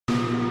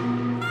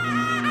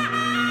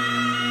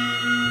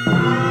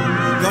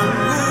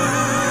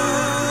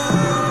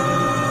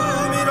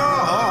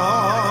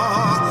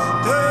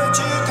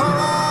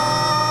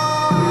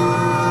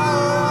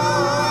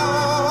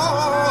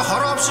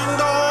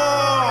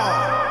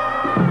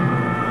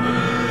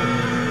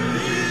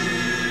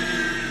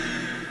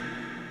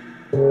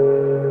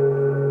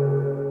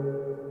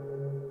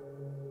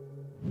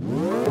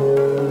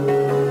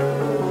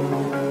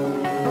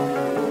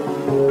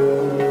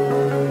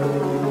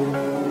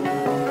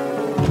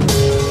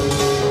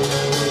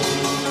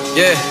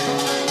Yeah.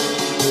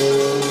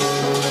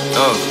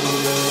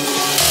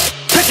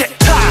 대체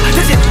타,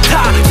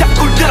 자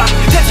울려라.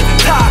 대체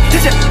타,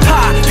 자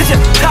울려라. 대체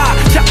타,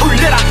 자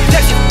울려라.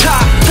 대체 타,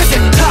 자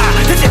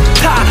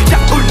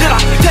울려라.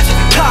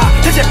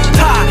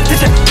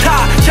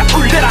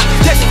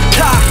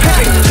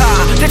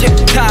 대체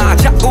타,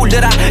 자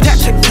울려라.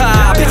 대체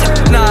타, 빛이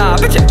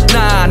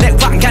나, 내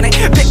왕관에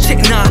빛이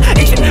나.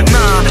 잊지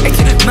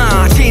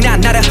마,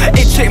 지난 나를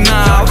잊지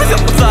마. We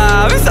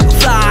so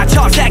fly,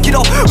 저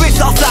새끼도 we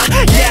so fly.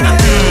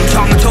 Yeah,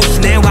 정말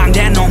조신의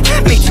왕된 놈,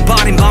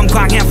 미쳐버린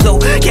범광의 flow.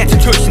 개천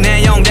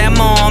출신의 영된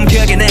몸,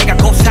 그게 내가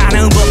곧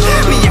사는 법.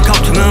 미의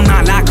걱정은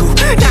말라고,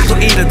 나도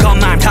잃을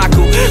것만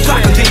타고.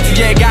 과거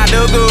뒤뒤에가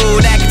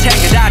누구, 내가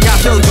챙겨다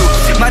잡수두.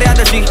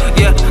 말하듯이,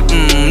 yeah,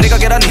 네가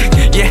계란이,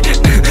 yeah.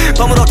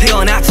 범으로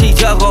태어났지,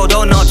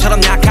 적어도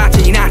너처럼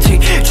약하진 않지.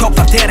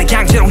 촉박되는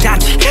강제롱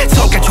단지,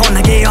 속가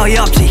존나게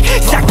어이없지.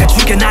 싹 다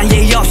죽여 난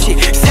예의 없이,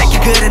 새끼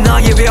그래 너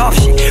예외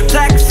없이.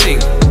 Flexing,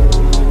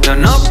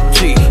 난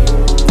없지,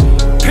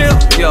 필요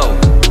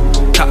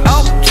다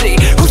없지.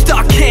 Who's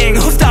the king,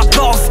 who's the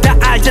boss, 다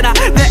알잖아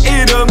내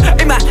이름.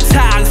 이만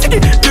산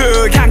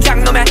새끼들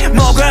강장 놈의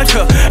목을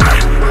쳐.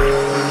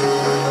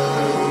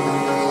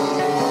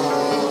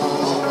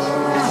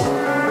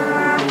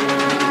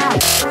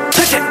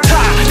 대체 타,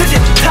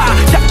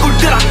 자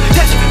울려라.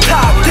 대체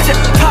타, 자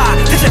울려라.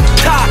 대체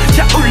타,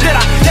 자 울려라.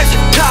 대체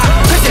타,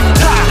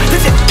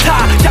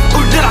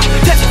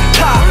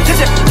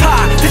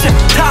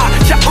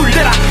 자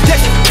울려라.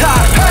 대체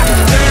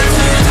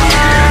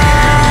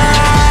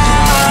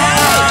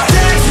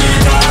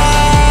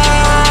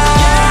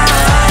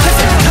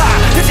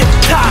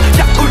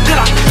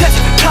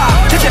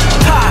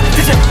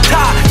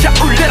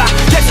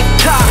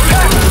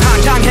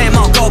한강에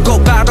먹고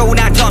곧바로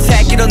난 전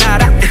새끼로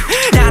날아.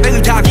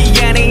 나를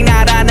타기엔 이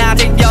나라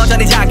아직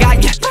여전히 작아.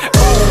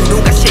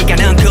 누가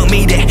시간은 그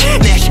미래,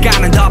 내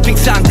시간은 더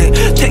비싼데.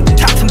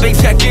 틱탁한 빅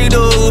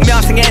새끼도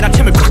면상에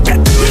아침을 꽉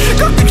뺐.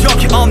 꺾인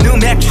적이 없는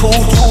맥주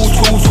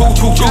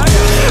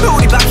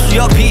우리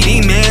박수역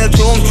비리맨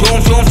좀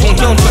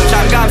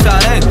참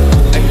감사해.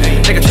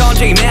 내가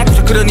천재인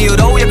맥주 그런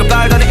이유로 약간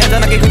발단에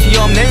애단하게 끝이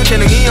없네.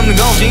 재능이 없는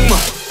거지 뭐.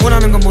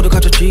 원하는 건 모두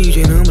가졌지.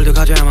 이제 눈물 더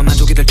가져야만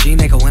만족이 될지.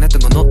 내가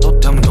원했던 건 너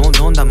때문에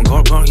넌 담은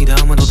걸 이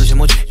다음은 도대체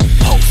뭐지.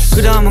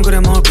 그 다음은 그래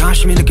뭘까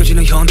심히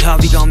느껴지는 현타.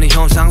 위가 없는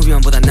현상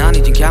위험보다 난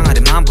이젠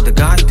강하대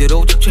맘보다가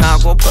이대로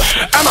쫓아오고파.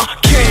 I'm a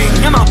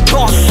king, I'm a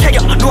boss.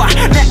 새겨놓아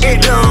내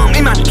이름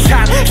이만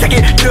산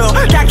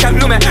새끼들 강장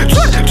놈의 줄.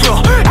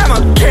 I'm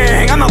a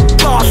king, I'm a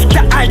boss.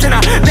 다 알잖아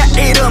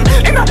내 이름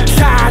이만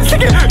산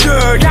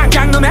새끼들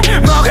강장 놈의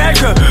먹을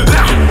줄.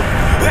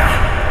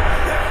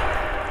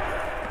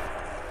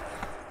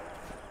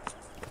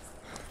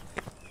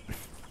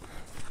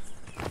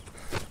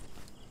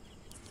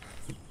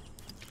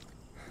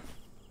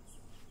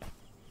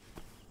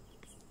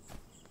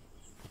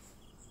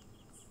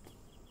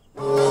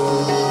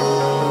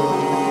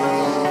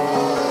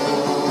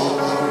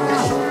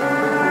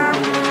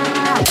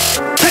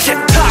 대체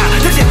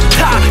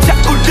타, 자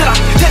울려라.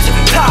 대체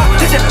타,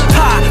 자 울려라.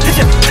 대체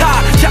타,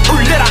 자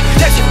울려라.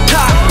 대체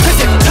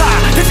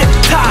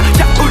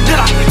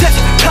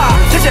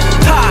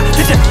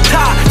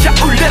타,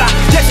 자 울려라.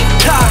 대체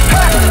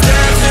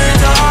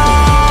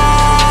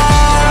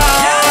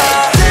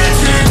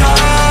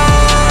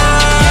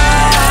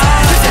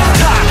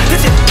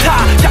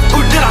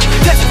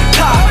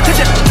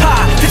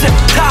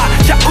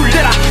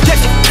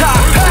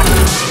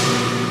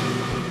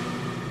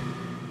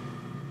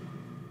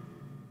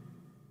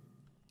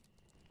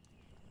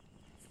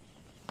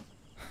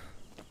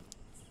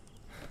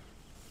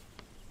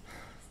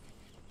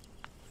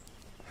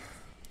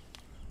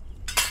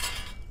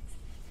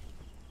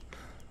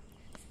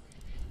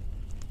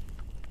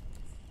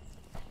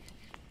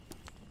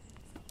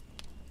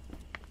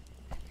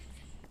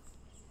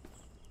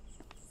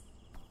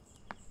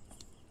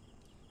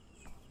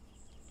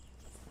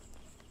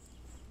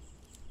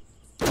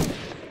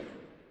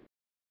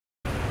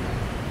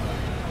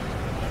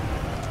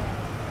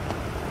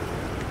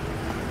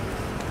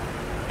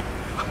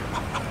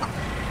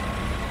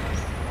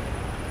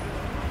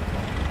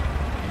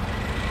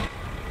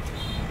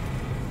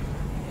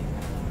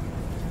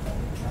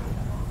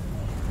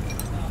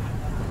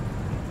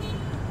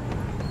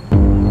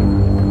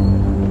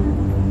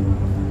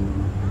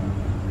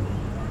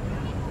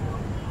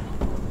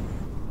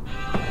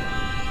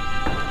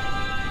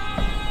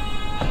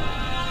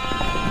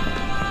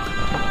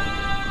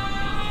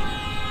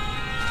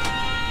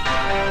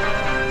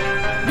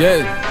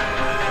Yeah.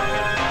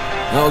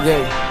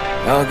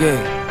 Okay.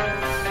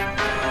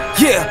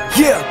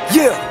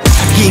 Yeah.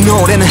 이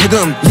노래는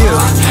해금,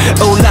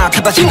 yeah.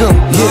 올라타봐 지금,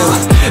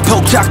 yeah.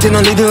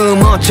 복잡되는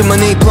리듬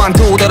어쩌면 이 또한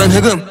또 다른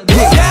해금,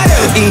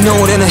 yeah. 이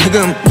노래는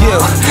해금,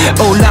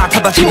 yeah.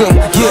 올라타봐 지금,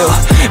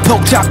 yeah.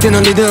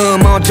 복잡되는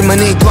리듬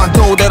어쩌면 이 또한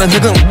또 다른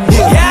해금,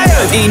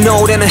 yeah. 이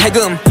노래는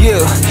해금,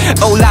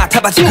 yeah.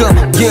 올라타봐 지금,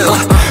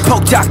 yeah.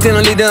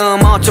 복잡되는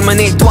리듬 어쩌면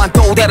이 또한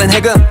또 다른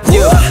해금,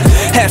 yeah.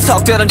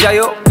 해석되는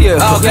자유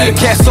yeah.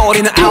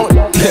 개소리는 out,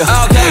 yeah.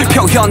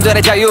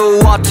 표현들의 자유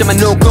어쩌면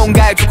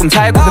누군가의 조금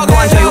살고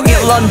또한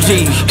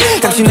자유일런지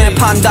당신의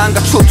판단과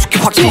추측이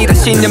확실한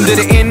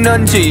신념들이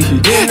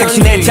있는지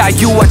당신의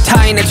자유와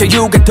타인의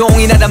자유가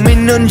동일하다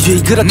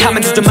믿는지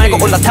그렇다면 주저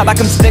말고 올라타봐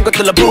금지된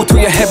것들로부터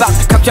해봐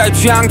각자의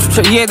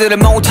취향조차 이해들을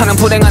못하는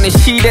불행한 이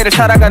시대를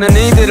살아가는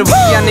이들을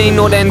위한 이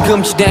노래는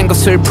금지된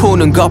것을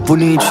푸는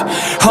것뿐이지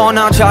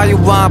허나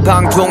자유와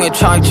방종의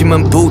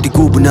차이지만 부디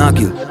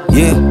구분하길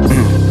yeah.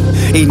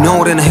 이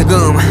노래는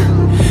해금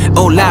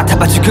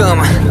올라타봐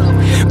지금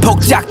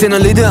복작되는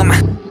리듬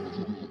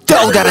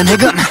또 다른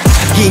해금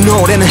이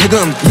노래는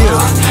해금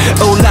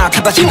yeah.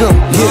 올라타봐 지금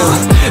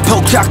yeah.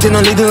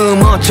 복작되는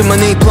리듬 어쩌면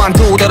이 또한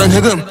또 다른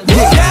해금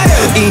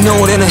yeah. 이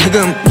노래는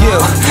해금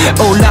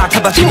yeah.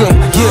 올라타봐 지금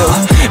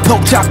yeah.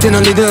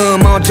 복작되는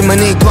리듬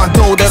어쩌면 이 또한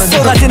또 다른 해금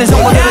쏟아지는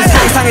정보들은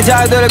상상의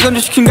자유들을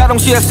금지시킨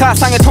가동시의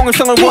사상의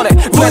통일성을 원해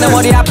왜 내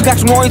머리 앞에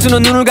각종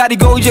노이즈는 눈을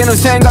가리고 이제는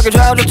생각의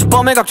자유조차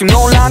범해 각종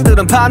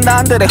논란들은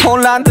판단들의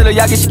혼란들을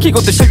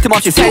야기시키고 또 쉴 틈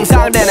없이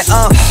생산되네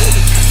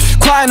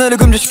과연 너를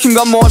금지시킨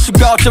건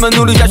무엇일까 어쩌면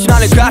우리 자신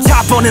아닐까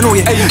자본의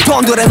노예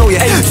돈들의 노예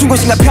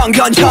중고심과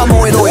편견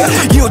혐오의 노예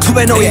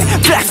유튜브의 노예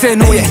플렉스의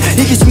노예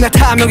이기심과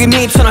탐욕이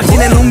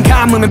미쳐나지네 눈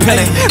감으면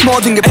편해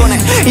모든 게 뻔해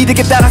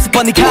이득에 따라서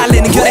뻔히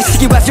갈리는 결의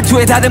시기와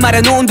질투에 다들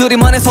말해 눈들이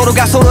먼해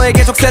서로가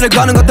서로에게 족쇄를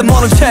거는 것도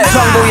모른 채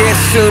정보의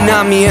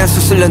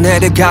쓰나미에서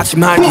쓸려내려가지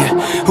말게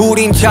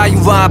우린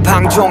자유와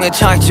방종의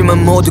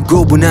차이지만 모두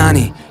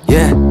구분하니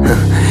yeah.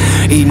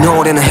 이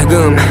노래는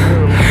해금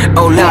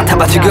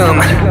올라타봐 지금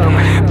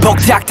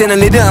복작되는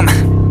리듬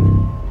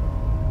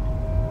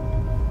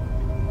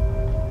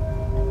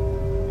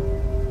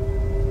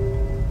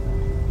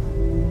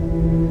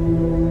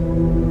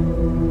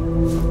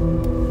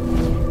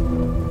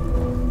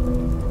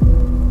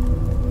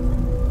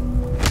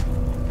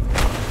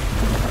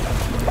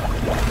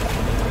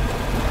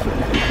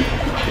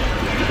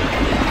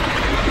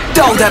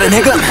또 다른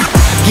해금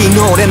이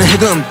노래는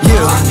해금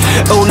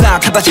yeah.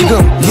 올라타봐 지금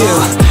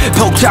yeah.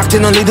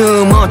 복작되는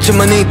리듬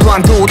어쩌면 이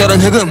또한 또 다른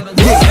해금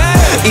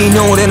yeah. 이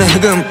노래는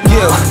해금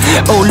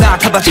yeah.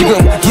 올라타봐 지금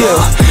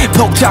yeah.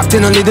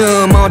 복작되는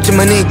리듬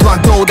어쩌면 이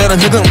또한 또 다른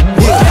해금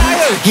yeah.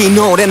 이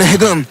노래는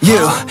해금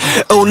yeah.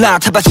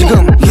 올라타봐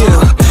지금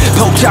yeah.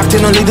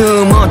 복작되는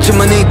리듬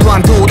어쩌면 이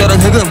또한 또 다른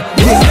해금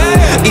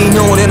yeah. 이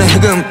노래는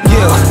해금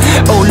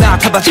yeah.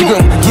 올라타봐 지금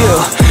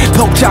yeah.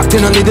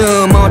 복작되는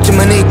리듬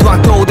어쩌면 이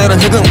또한 또 다른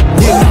해금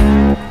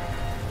yeah.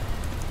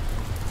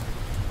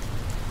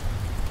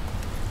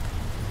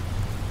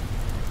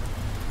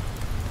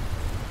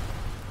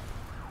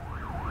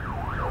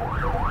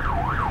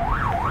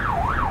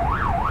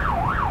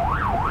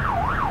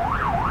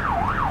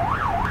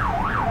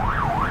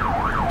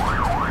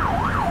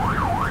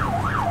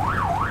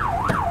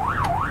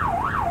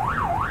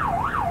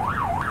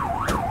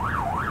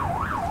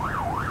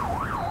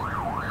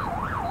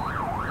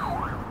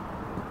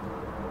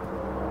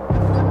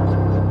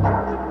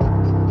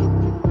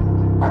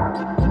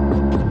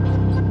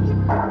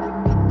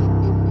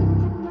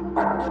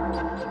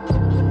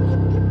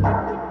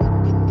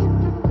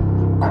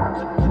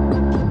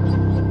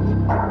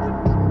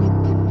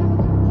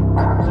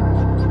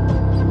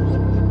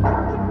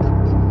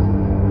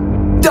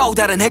 또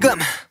다른 해금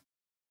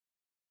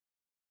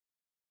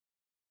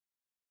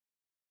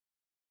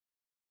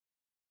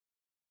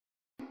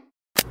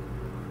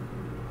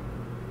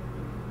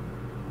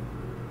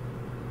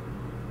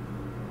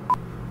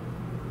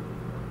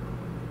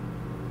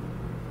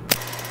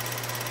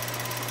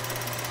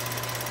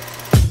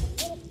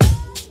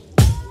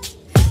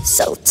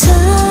So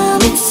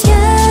time is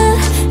here,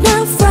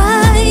 now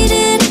right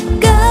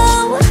and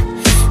go.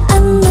 I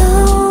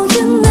know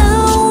you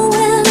know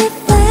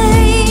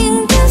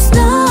anything there's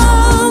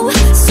no.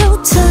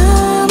 So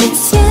time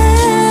is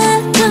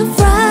here, now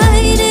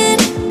right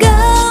and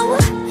go.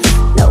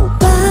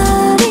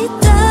 Nobody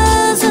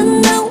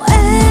doesn't know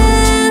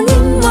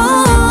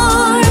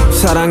anymore.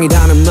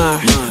 사랑이라는 말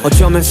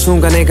어쩌면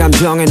순간의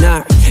감정의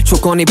날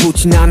조건이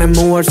붙인 않은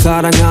무얼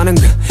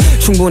사랑하는가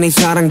충분히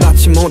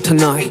사랑받지 못한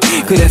나이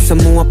그래서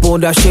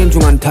무엇보다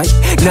신중한 타입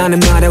나는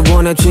말에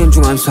원해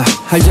진중한 사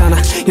알잖아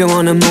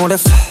영어는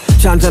못했어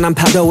잔잔한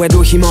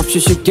파도에도 힘없이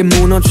쉽게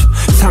무너져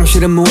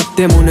상실은 무엇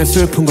때문에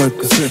슬픈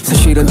걸까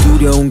사실은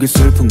두려운 게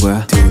슬픈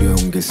거야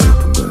두려운 게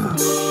슬픈 거야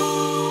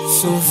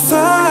So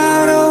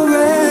far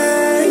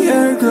away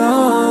you're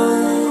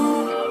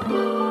gone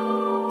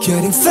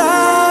Getting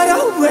far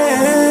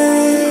away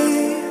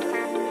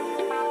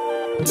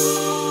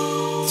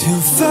Too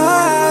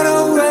far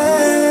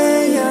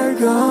away you're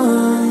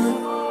gone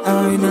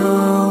I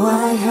know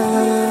I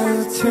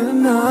have to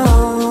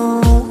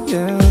know,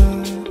 yeah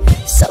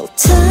So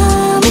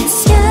time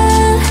is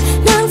here,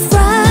 now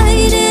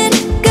right and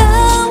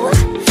go.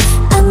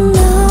 I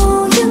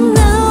know you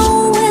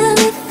know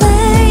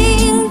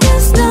anything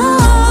there's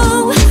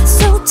no.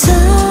 So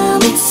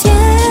time is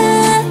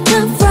here,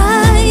 now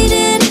right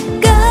and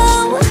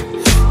go.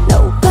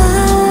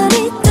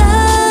 Nobody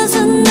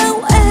doesn't know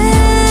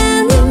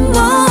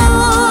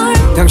anymore.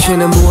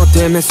 당신은 무엇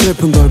때문에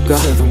슬픈 걸까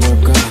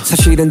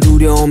사실은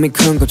두려움이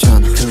큰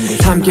거잖아.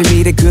 함께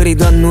미래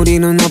그리던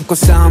우리는 없고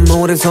쌓은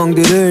모든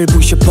성들을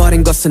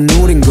부셔버린 것은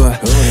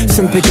우린걸.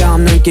 승패가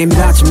없는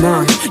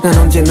게임이라지만 난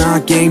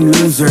언제나 게임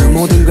루저.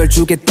 모든 걸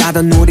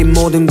주겠다던 우린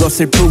모든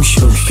것을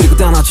부셔. 그리고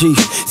떠나지.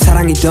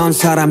 사랑이던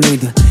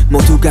사람이든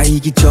모두가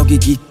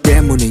이기적이기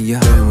때문이야.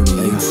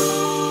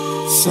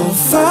 So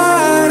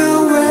far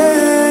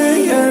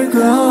away you're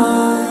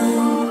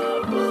gone,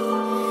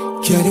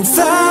 getting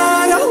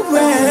far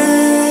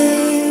away,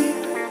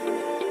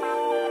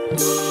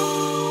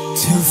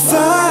 too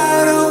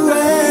far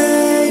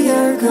away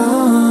you're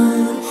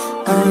gone.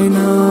 I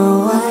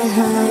know I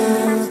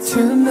have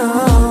to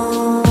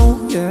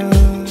know, yeah.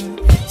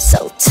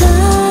 So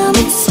time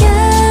is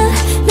yeah,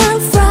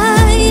 not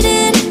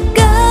frightened,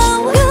 go.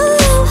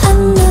 I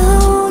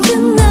know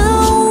you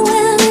know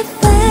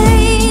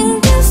anything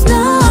there's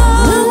no.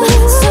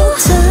 So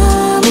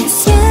time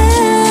is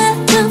yeah,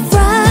 not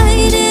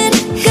frightened,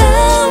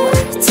 go.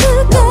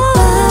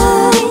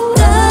 Nobody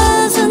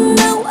doesn't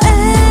know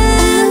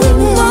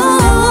anymore.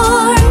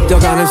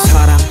 떠가는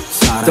사람,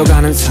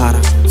 떠가는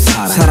사람.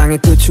 사랑의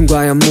끝은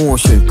과연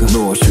무엇일까?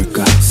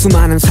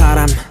 수많은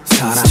사람,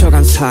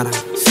 스쳐간 사랑.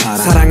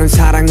 사랑은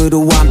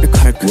사랑으로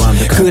완벽할까?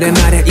 그래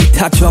말야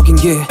이타적인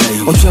게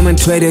어쩌면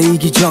되려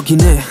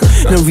이기적이네.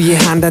 널 위해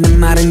한다는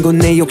말은 곧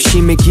내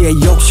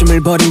욕심이기에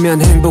욕심을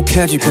버리면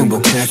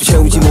행복해지고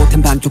채우지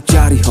못한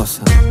반쪽짜리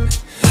허상.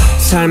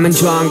 삶은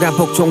저항과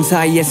복종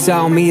사이의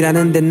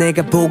싸움이라는데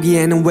내가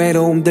보기에는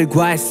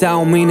외로움들과의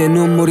싸움이. 내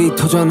눈물이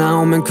터져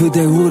나오면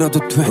그대 울어도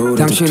돼.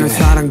 당신은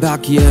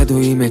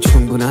사랑받기에도 이미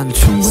충분한데.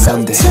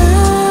 So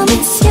time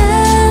is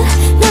yeah,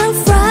 not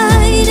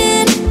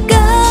frightened,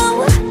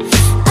 go.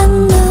 I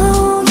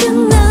know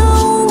you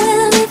know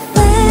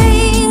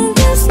anything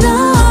there's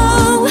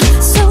no.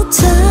 So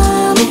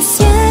time is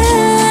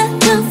yeah,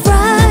 not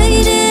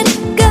frightened,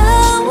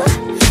 go.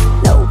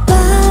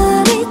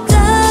 Nobody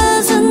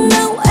doesn't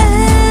know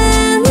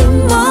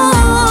anymore,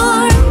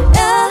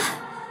 yeah.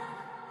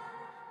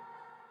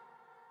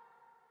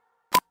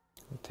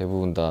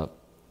 대부분 다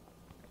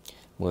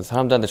뭐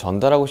사람들한테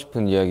전달하고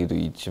싶은 이야기도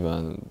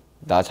있지만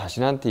나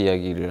자신한테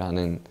이야기를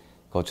하는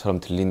것처럼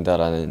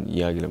들린다라는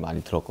이야기를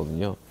많이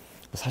들었거든요.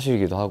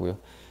 사실이기도 하고요.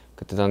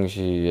 그때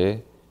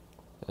당시에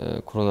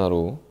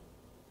코로나로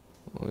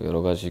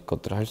여러 가지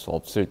것들을 할 수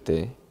없을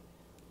때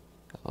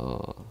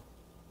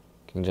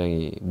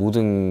굉장히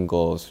모든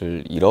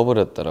것을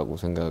잃어버렸다라고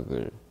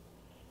생각을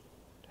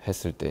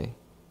했을 때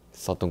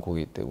썼던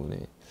곡이기 때문에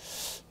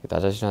나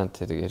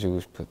자신한테 되게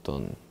해주고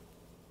싶었던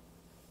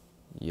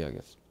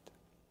이야기였습니다.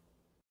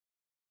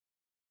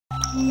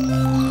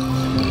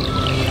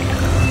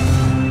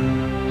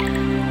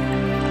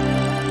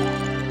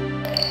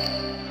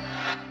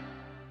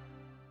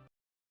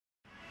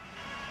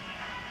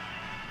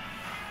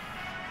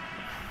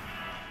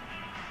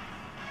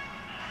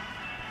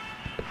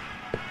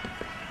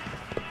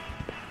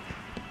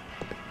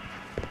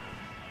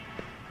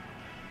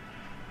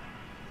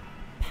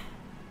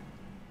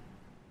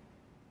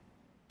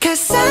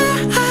 Cause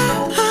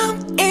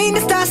I'm in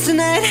the stars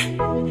tonight.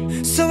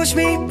 So watch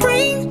me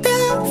bring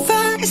the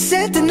fire,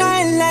 set the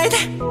night light.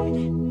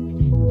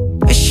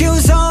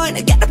 Shoes on,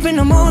 get up in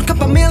the morning,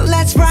 cup of milk,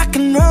 let's rock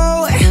and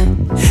roll.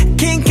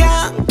 Kink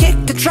out,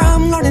 kick the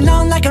drum, rolling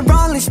on like a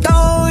rolling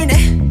stone.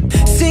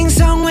 Sing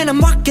song when I'm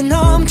walking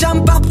home,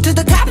 jump up to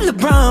the top of the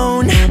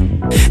brown.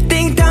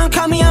 Ding dong,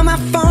 call me on my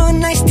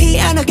phone, nice tea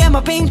and I'll get my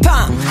ping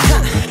pong.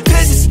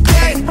 This is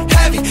getting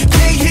heavy,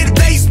 can't hear the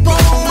bass boom,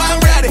 I'm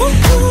ready.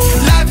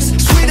 Life is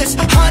sweet as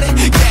honey,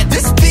 yeah,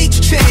 this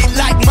beach chain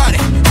like money.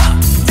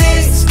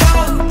 This go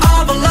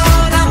all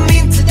alone, I'm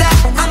into that,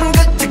 I'm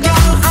good to go.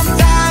 I'm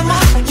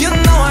diamond, you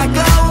know I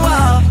glow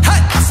up.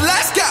 Hey, so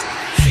let's go.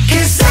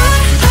 Cause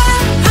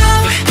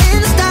I'm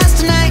in the stars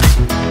tonight.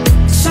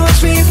 So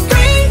watch me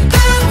bring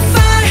the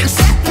fire,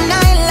 set the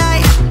night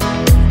light.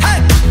 Hey,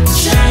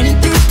 shining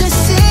through the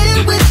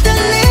city with a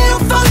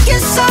little funky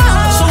soul.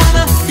 So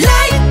I'ma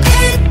light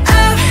it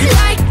up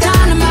like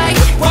dynamite.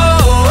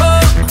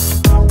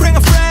 Whoa, bring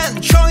a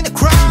friend, join the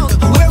crowd.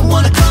 Whoever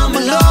wanna come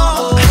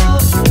along.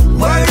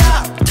 Word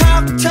up,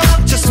 talk,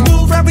 just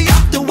move right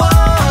up the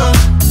wall.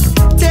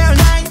 Day or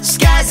night,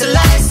 sky's the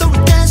light, so we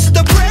dance to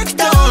the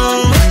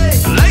breakdown.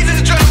 Ladies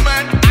and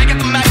gentlemen, I got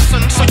the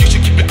medicine, so you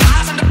should keep your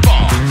eyes on the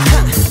ball.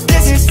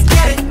 This is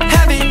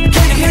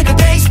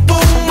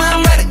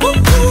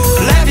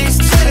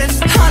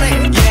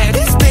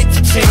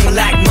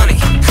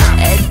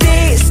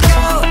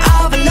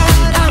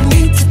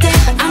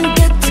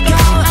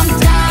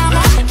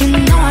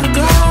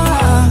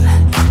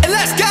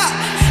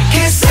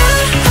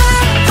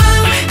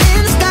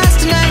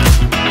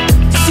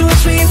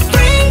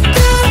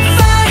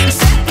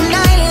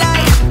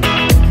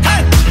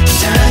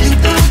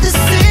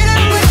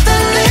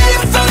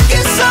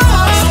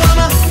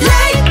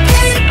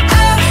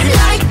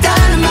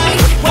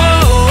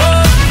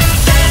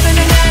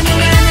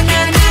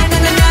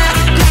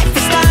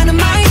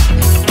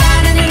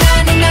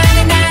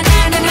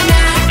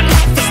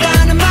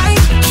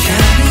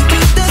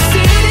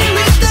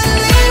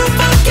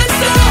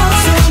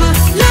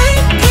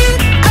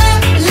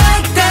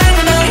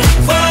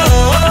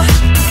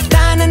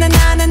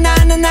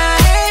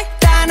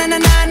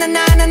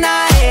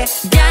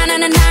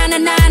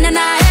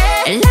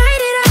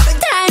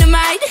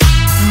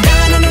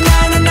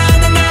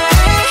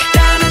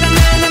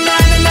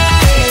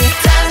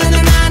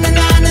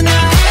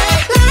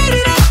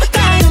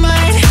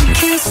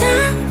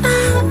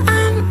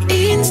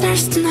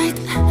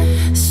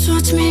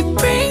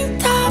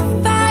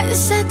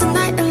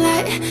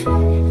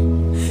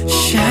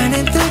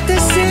Shining through the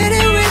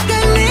city with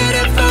a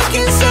little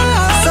fucking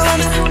soul. So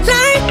I'ma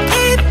light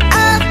it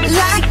up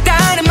like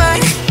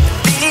dynamite.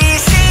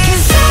 This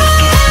is so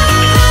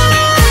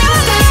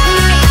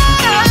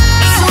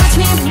watch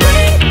me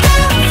break the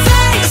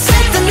fire,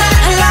 set the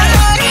night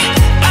alight.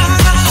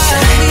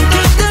 Shining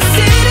through the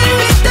city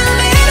with a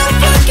little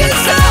fucking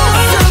soul.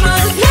 So I'ma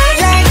light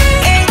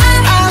it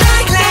up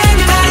like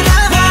dynamite.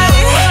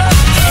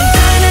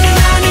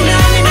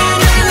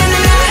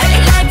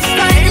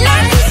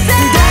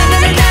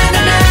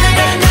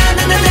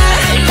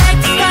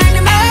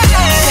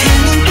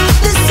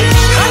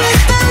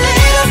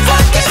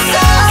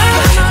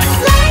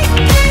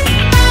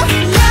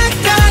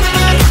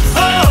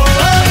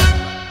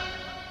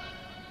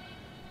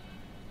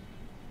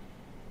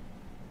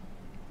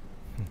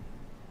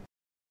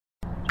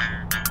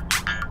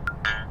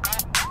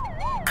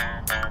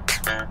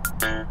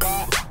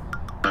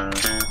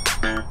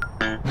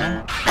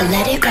 I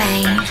let it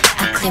rain,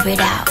 I clear it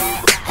out.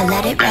 I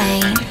let it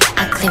rain,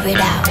 I clear it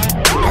out.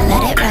 I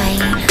let it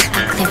rain,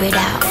 I clear it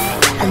out.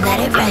 I let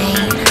it rain,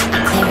 I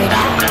clear it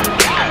out.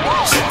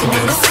 Chicken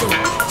noodle soup,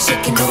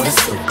 chicken noodle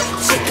soup,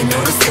 chicken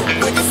noodle soup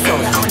with the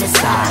soda on the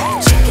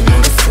side. Chicken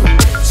noodle soup,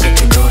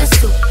 chicken noodle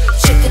soup,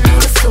 chicken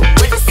noodle soup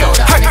with the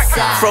soda on the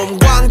side. From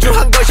광주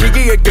한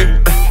거시기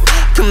again.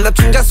 금납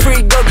충전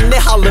street 여기 내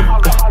Harlem.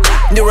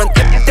 Neuron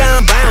up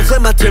down bounce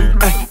in my team.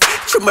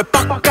 춤을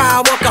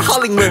뻑까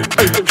workaholic man.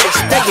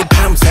 시대의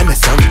밤샘에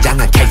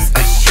성장한 case.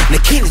 내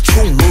키는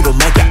충무로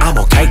make I'm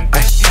okay.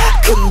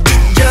 큰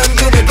비전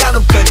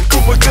그려가는 pen.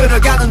 꿈을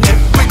그려가는 내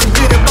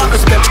rhythm들의 버는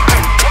step.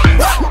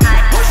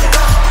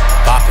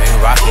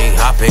 Popping, rocking,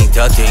 hopping,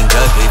 touching,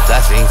 ducking,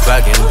 flashing,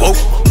 swagging, whoa.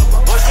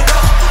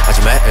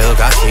 아주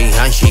매일같이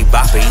한시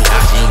바삐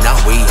하지 난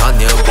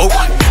위헌일 whoa.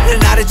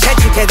 나를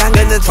채찍해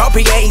당근은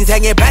트로피의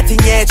인생의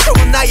배팅에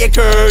추운 나의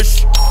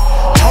curse.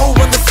 Oh,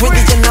 on the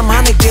street 이제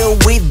나만의 길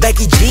with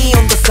Becky G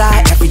on the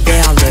side every day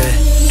I live.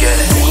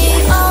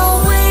 We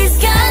always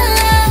got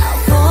love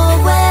for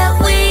where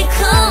we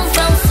come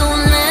from, so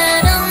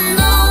let 'em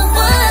know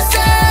what's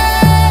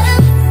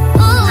up.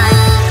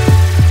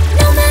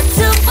 No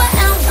matter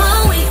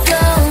wherever we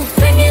go,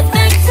 bring it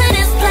back to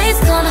this place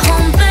called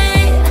home,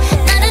 babe.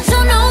 Now that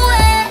you know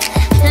it,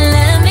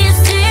 let me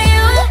see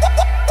you.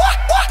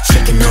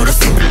 Chicken noodle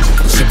soup,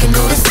 chicken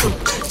noodle soup,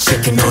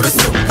 chicken noodle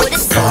soup with the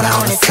soda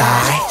on the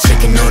side.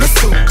 Chicken noodle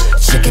soup,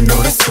 chicken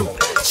noodle soup,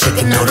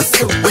 chicken noodle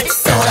soup with the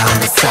soda on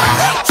the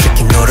side.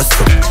 Chicken noodle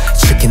soup,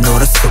 chicken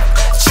noodle soup,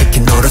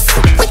 chicken noodle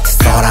soup with the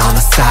soda on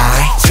the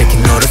side.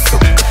 Chicken noodle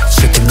soup,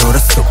 chicken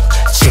noodle soup,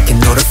 chicken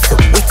noodle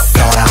soup with the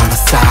soda on the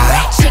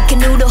side. Chicken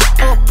noodle,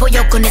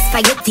 pollo con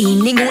espagueti.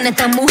 Ninguna de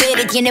estas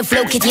mujeres tiene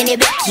flow que tiene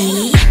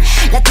Becky.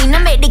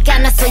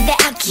 Latinoamericana, soy de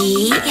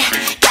aquí.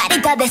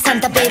 Carita de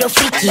santa pero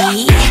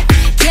friki.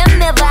 ¿Quién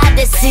me va a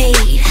decir?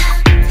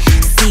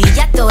 Sí,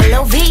 ya todo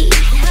lo vi.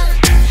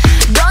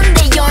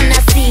 Donde yo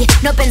nací,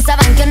 no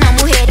pensaban que una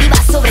mujer iba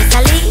a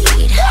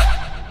sobresalir.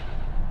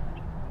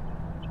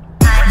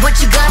 What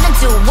you gonna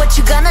do? What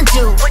you gonna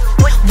do?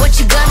 What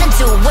you gonna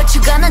do? What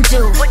you gonna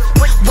do?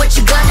 What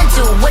you gonna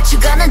do? What you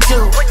gonna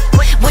do?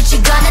 What you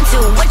gonna do?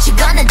 What you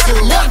gonna do?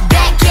 Look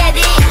back at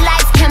it,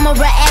 lights,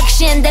 camera,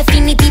 action.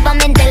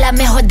 Definitivamente la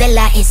mejor de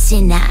la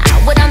escena.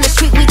 What on the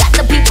street, we got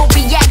the people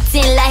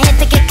reacting. La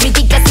gente que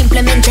critica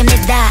simplemente me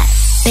da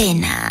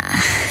pena.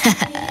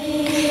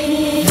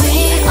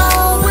 We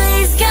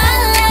always got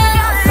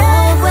love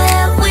for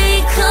where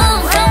we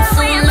come from,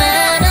 so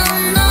let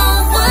 'em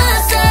know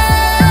what's up.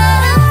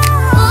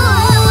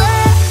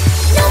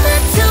 No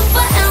matter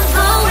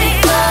wherever we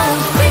go,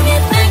 bring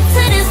it back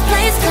to this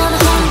place called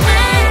home,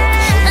 babe.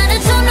 Now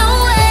that you know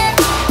it,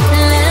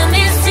 let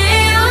me see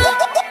you.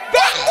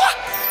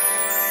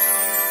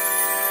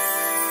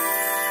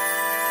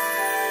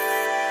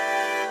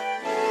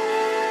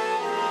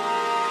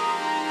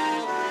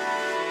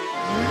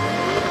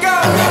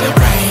 I let it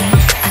rain,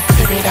 I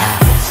clear it out.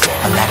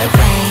 I let it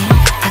rain,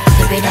 I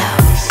clear it out.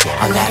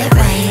 I let it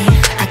rain,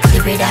 I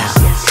clear it out.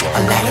 I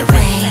let it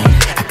rain,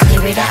 I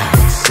clear it out.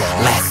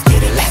 Let's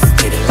get it, let's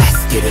get it,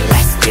 let's get it,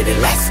 let's get it,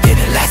 let's get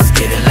it, let's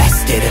get it,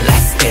 let's get it,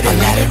 let's get it. I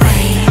let it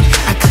rain,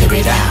 I clear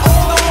it out.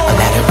 I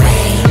let it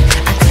rain,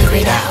 I clear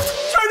it out.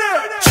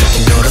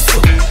 Chicken noodle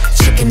soup,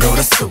 chicken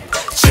noodle soup,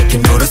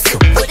 chicken noodle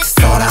soup with the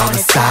soda on the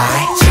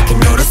side. Chicken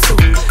noodle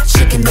soup,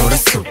 chicken noodle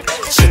soup,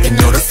 chicken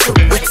noodle soup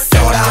with the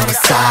soda on the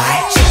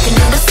side. Chicken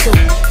noodle soup,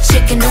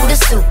 chicken noodle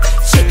soup,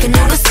 chicken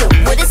noodle soup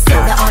with a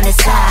soda on the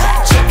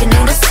side. Chicken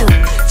noodle soup,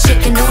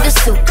 chicken noodle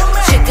soup,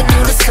 chicken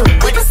noodle soup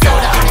with a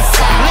soda on the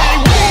side.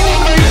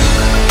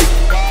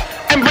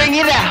 And bring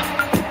it out.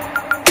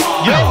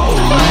 Yo.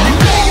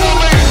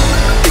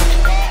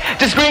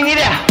 Just bring it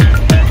out.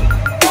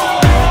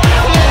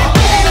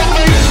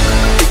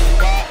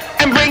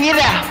 And bring it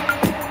out.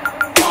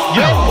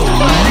 Yo.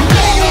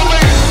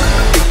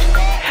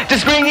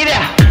 Just bring it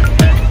out.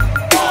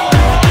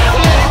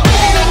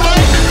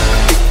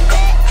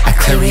 I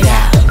clear it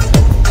out.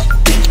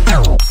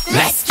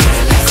 Let's get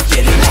it, let's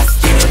get it, let's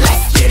get it,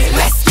 let's get it,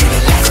 let's get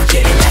it, let's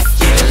get it, let's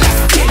get it,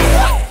 let's get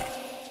it.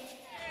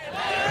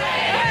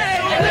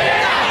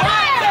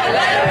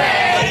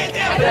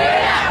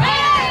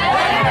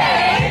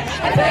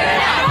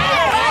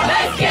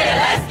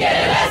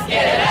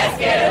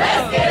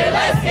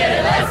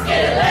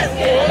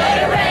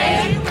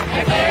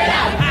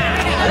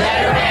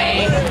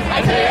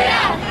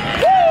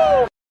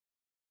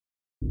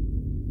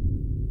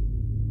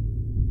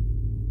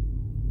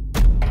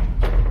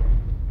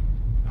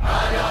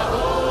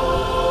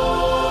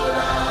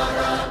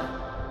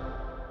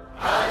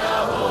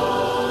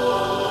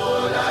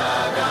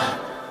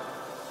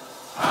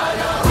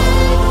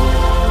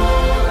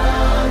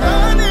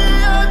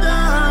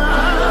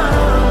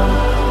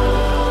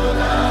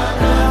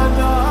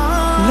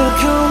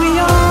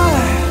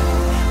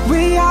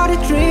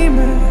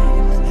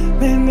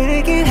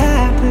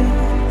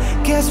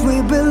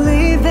 We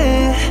believe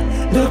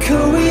it. Look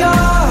who we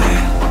are.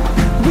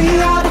 We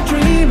are the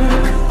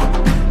dreamers.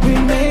 We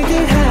make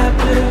it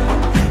happen.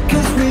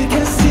 Cause we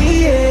can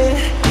see it.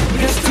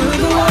 Here's to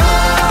the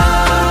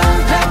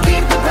ones that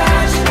keep the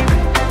passion.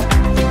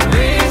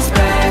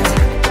 Respect.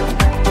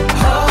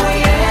 Oh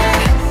yeah.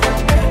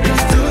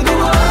 Here's to the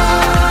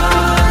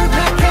ones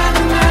that can't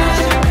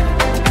imagine.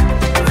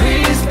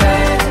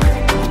 Respect.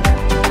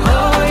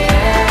 Oh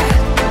yeah.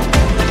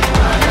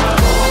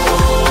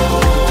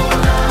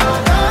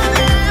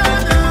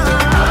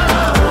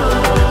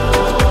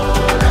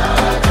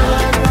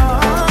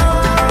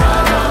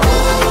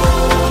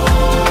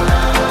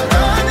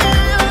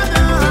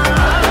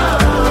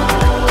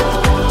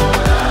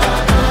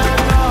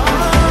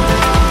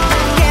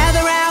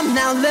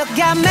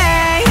 Got me.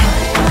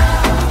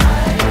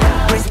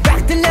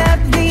 Respect and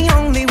love the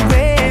only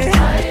way.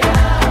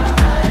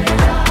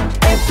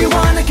 If you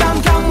wanna come,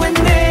 come with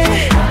me.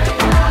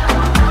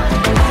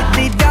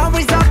 The door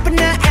is open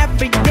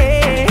every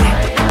day.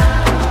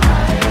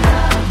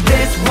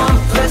 This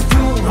 1+2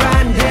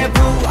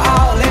 rendezvous,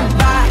 all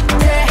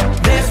invited.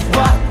 This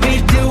what we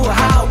do,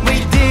 how we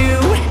do.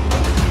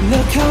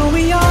 Look who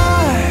we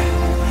are.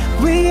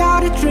 We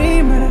are the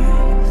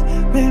dreamers.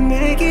 We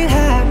make it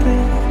happen.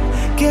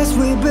 Guess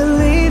we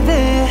believe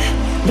it.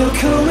 Look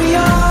who we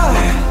are.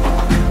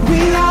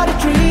 We are the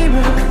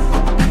dreamers.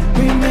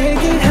 We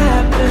make it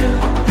happen.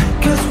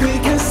 Cause we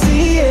can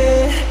see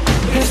it.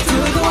 Here's to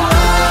the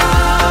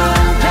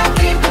ones that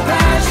keep the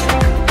passion.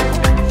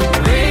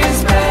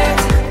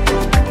 Respect.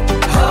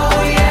 Oh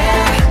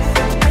yeah.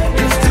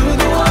 Here's to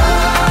the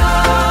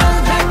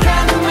ones that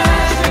can't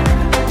imagine.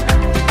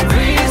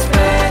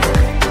 Respect.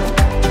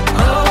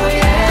 Oh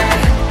yeah.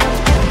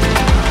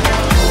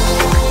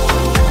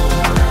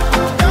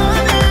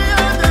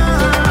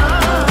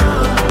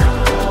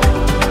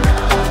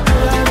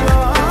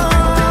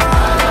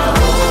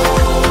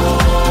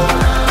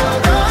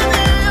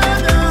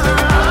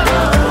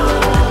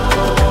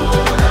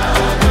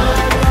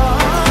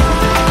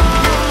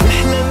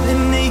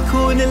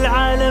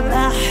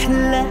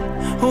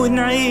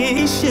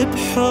 ونعيش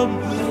بحب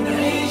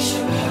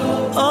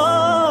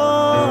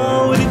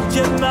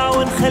ونتجمع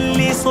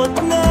ونخلي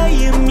صوتنا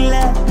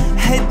يملى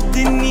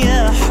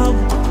هالدنيا حب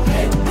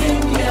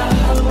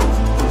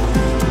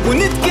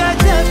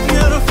ونتكاتف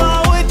نرفع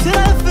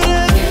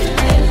وتفرق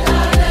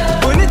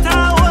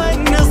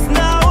ونتعاون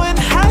نصنع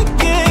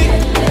ونحقق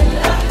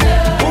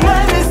وما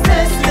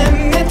نستسلم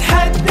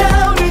نتحدى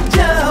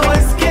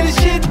ونتجاوز كل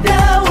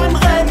شدة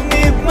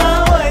ونغني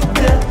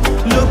بمودة.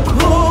 Look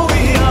who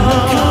we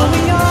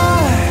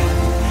are.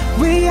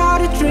 We are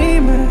the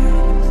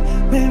dreamers.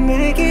 We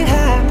make it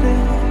happen.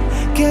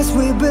 Guess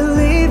we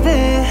believe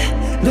it.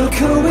 Look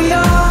who we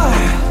are.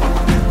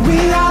 We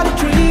are the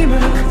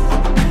dreamers.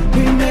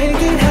 We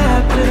make it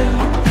happen.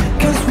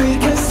 Cause we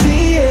can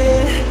see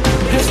it.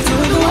 Here's to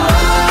the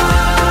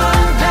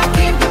ones that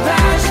keep the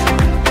passion.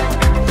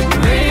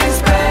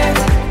 Respect.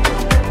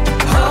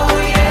 Oh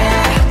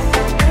yeah.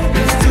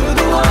 Here's to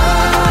the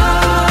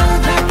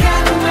ones that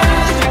can't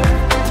imagine.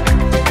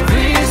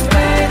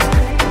 Respect.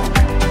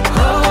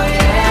 Oh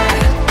yeah.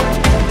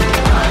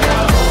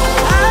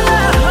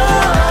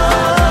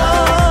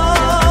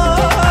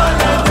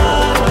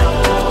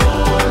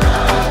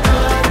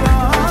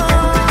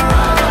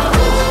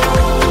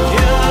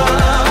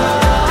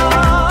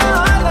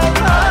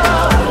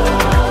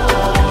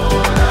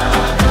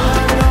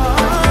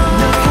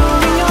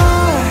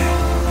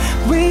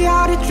 We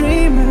are the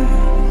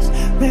dreamers.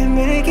 We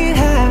make it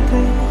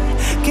happen.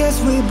 Guess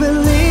we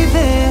believe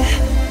it.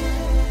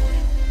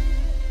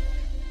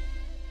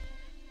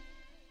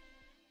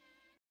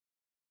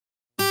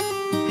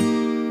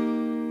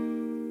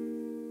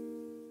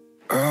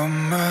 Oh,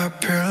 my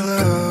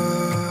pillow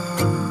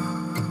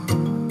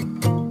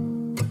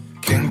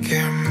can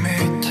get me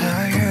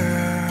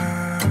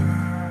tired.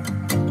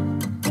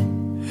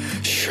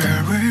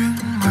 Sharing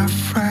my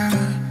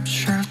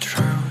fragile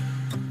truth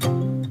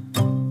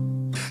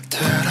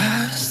that I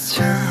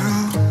still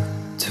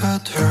the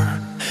door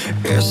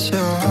is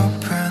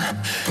open.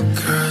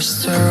 Close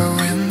the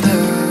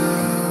window.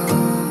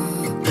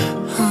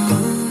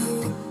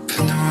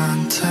 Open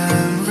one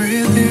time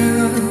with you.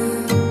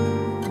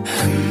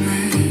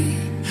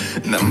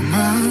 Now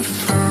my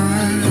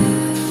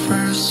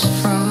forever's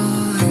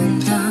falling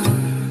down.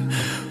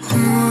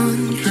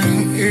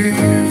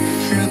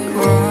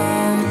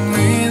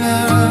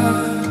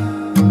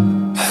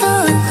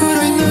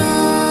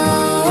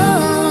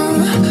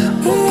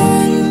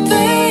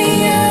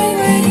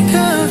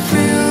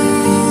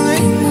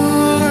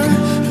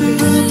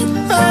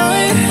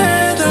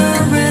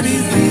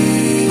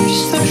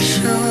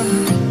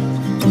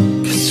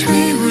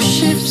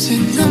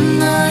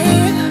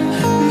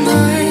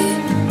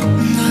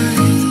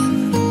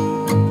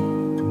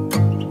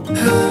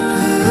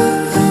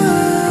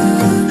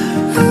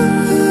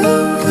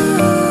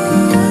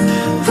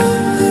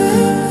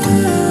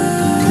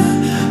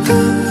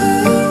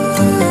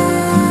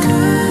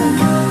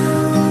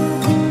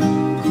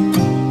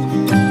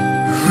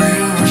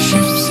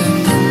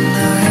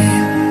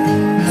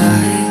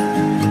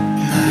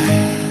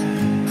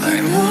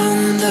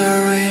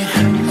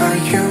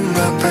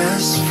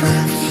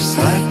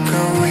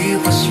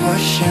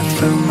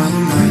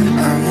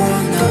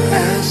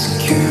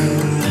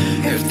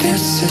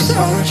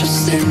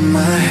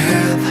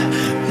 head,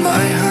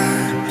 my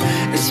heart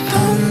is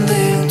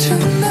pounding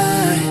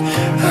tonight.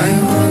 I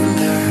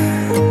wonder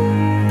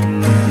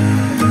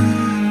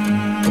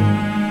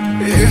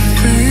if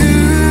you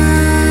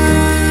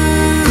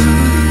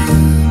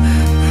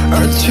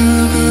are too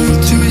good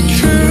to be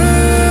true.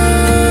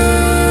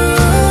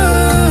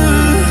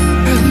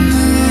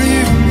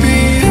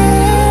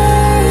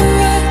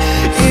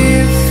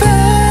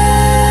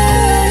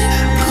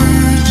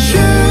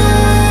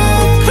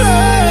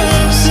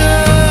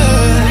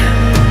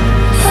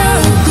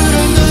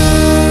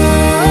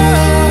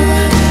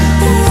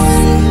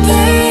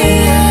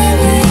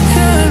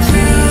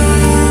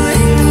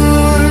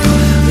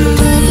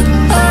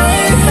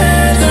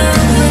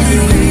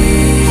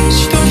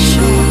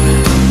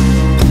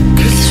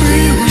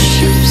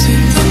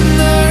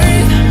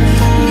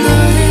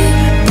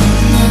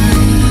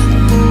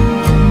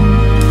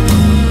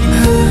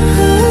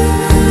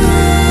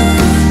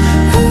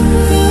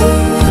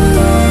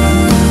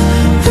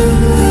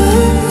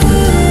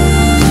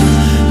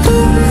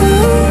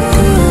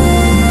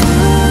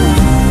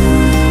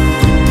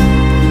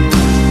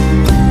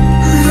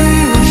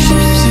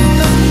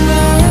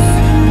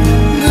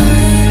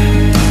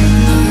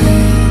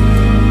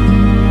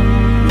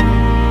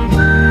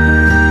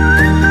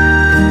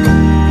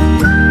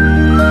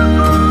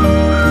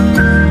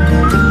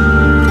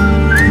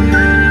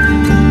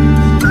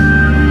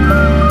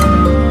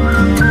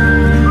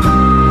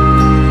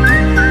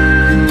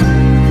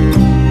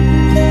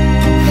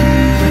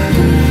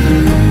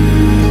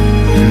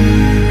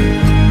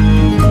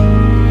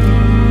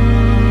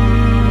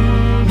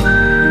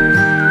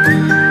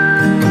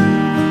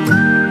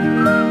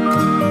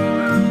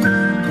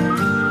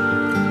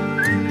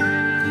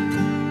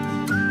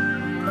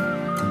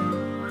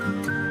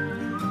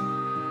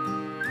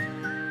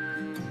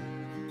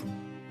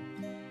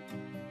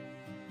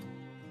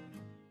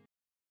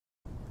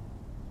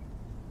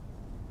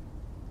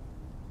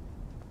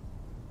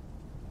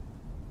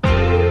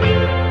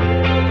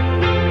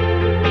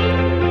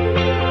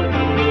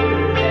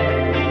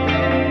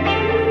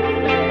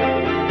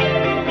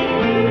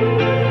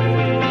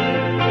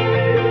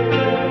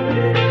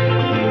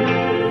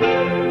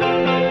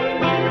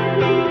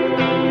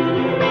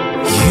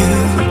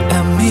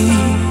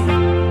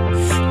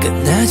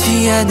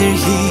 않을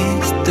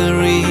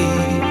history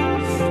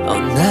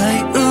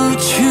나의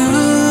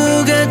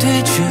우주가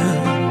되준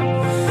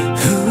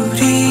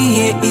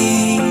우리의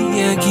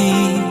이야기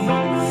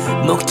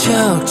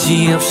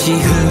목적지 없이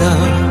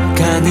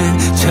흘러가는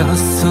저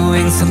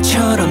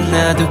소행성처럼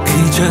나도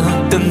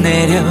그저 또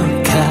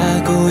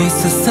내려가고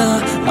있었어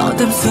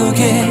어둠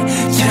속에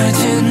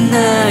젖은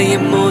나의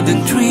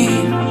모든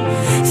dream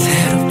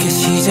새롭게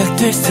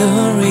시작될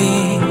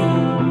story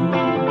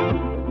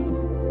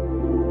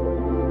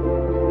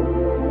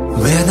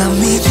When I'm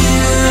with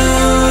you,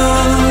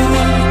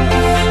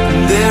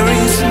 there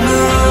is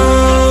no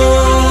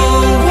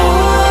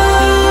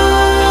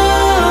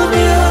one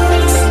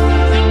else.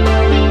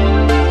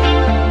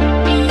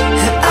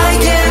 I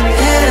get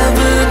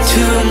heaven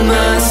to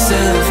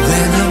myself.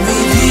 When I'm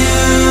with you,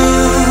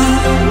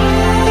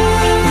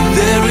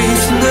 there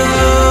is no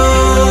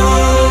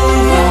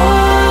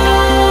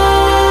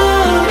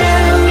one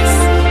else.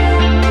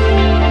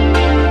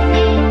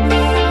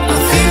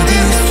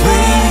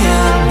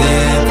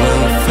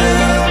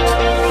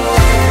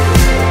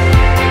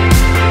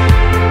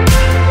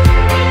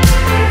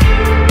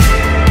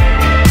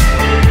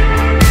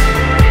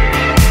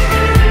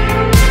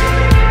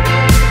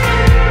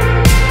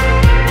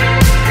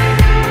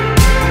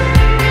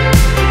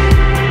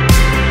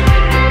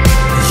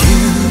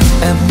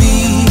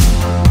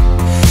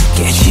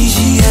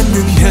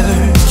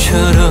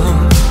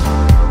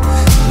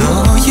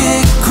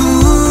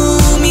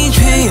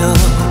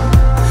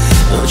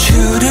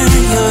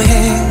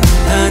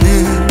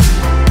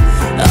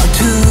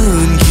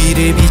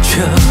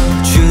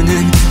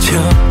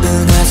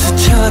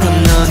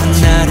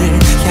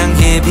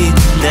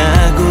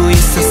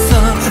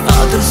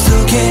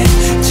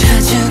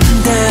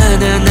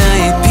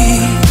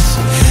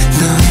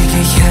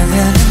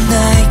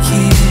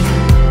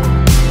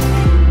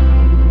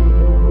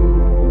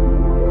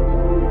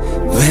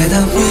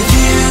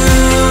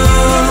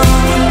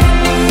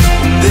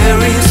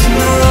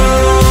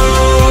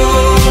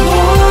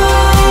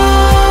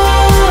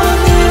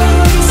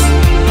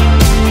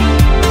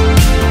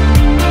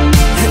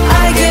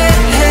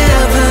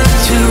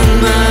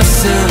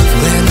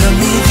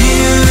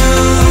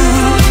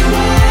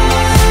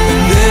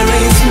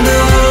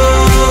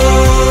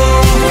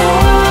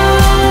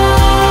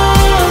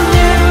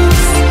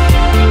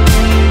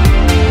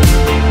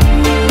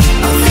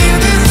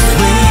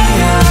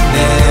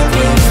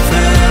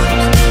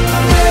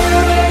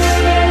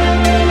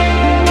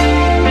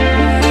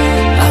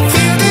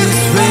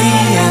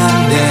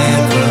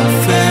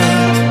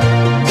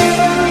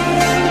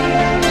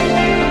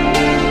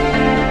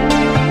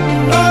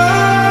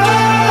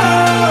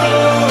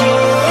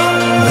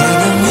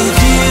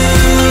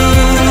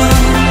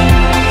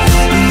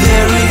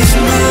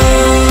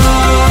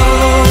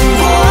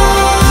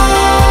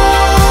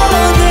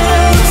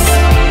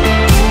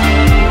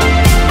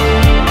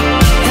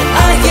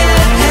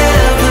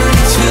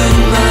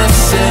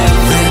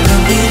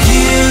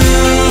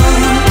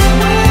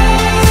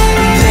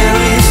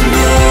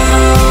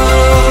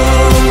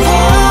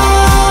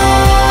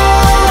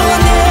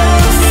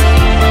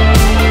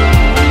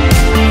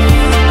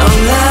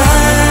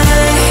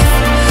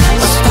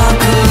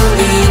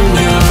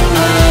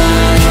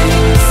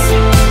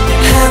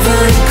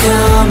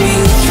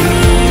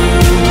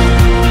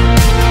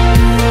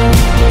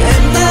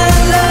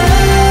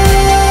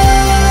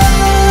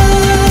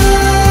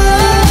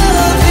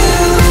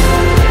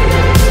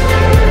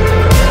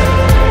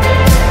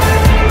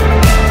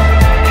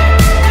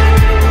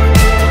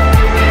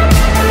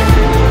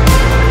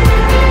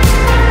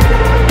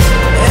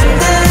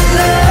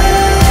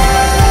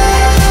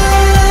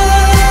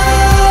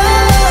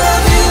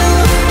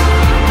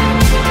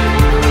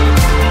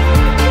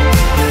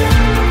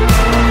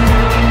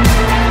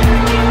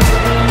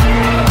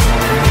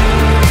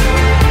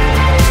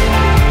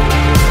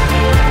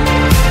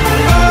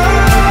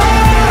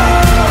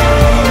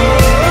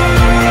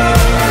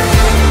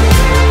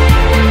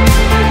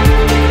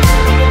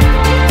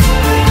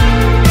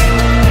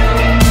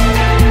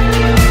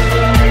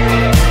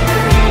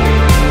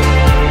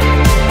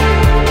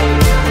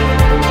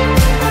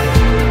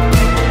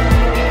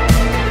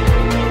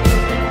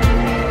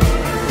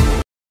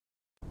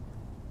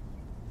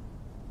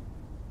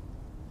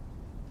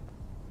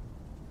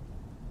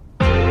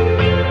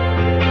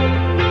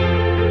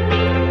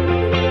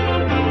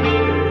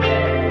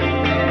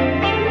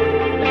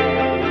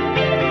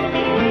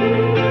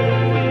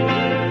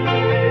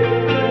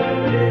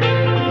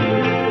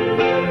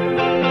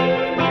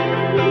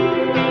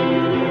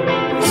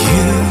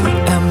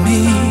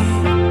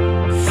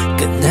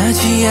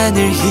 잊지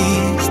않을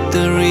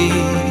history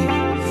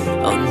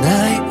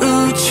나의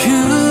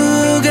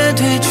우주가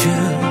되준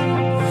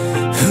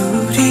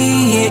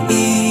우리의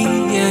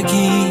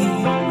이야기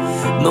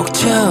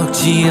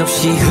목적지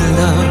없이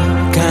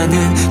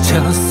흘러가는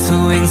저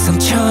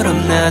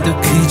소행성처럼 나도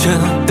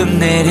그저 또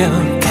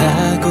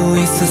내려가고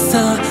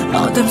있었어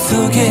어둠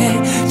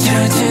속에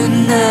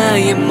젖은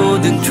나의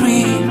모든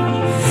dream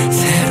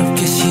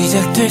새롭게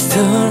시작될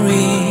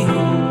story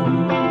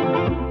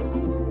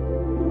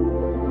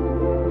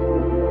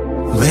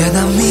When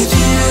I'm with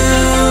you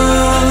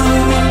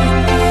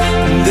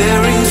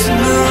there is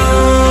no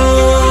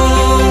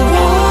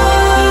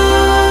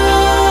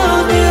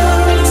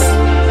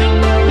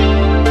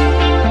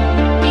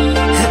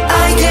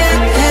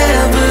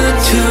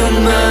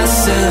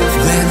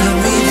When I'm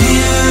with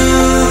you,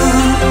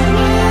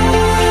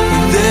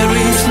 there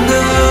is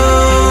no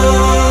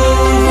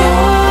one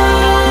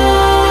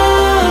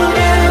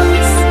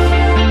else.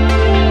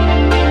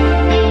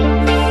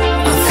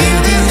 I feel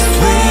this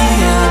way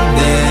I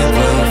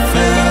never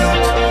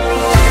felt.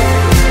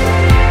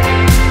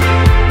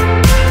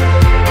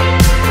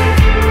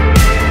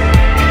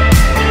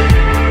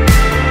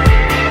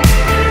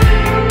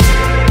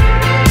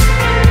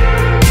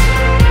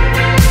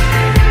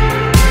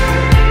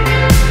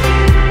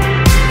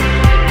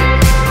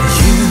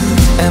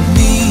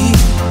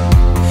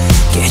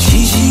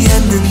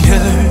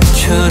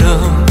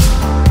 별처럼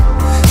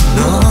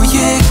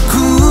너의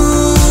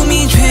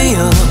꿈이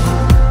되어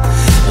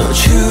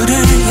우주를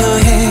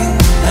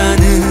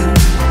여행하는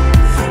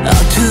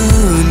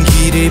어두운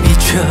길을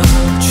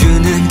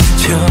비춰주는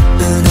저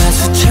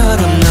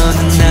은하수처럼 너는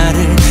나를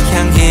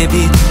향해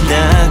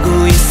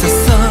빛나고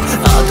있었어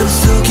어둠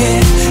속에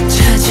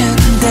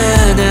찾은다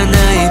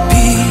나의 빛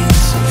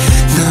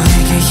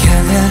너에게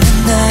향하는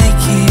나의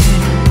길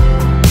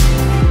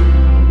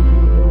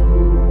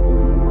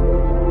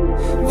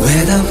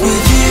When I'm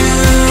with you,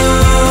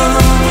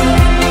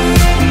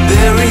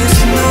 there is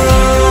no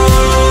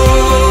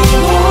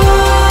one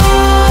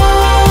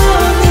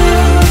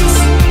else.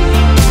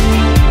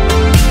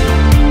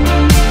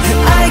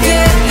 I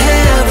get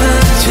heaven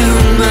to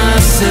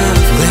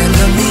myself. When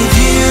I'm with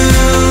you,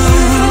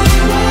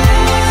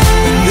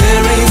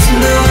 there is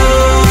no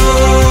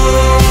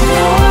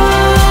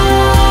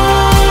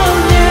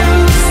one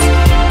else.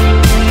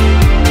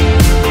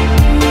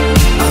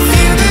 I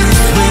feel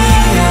this way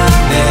I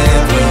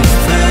never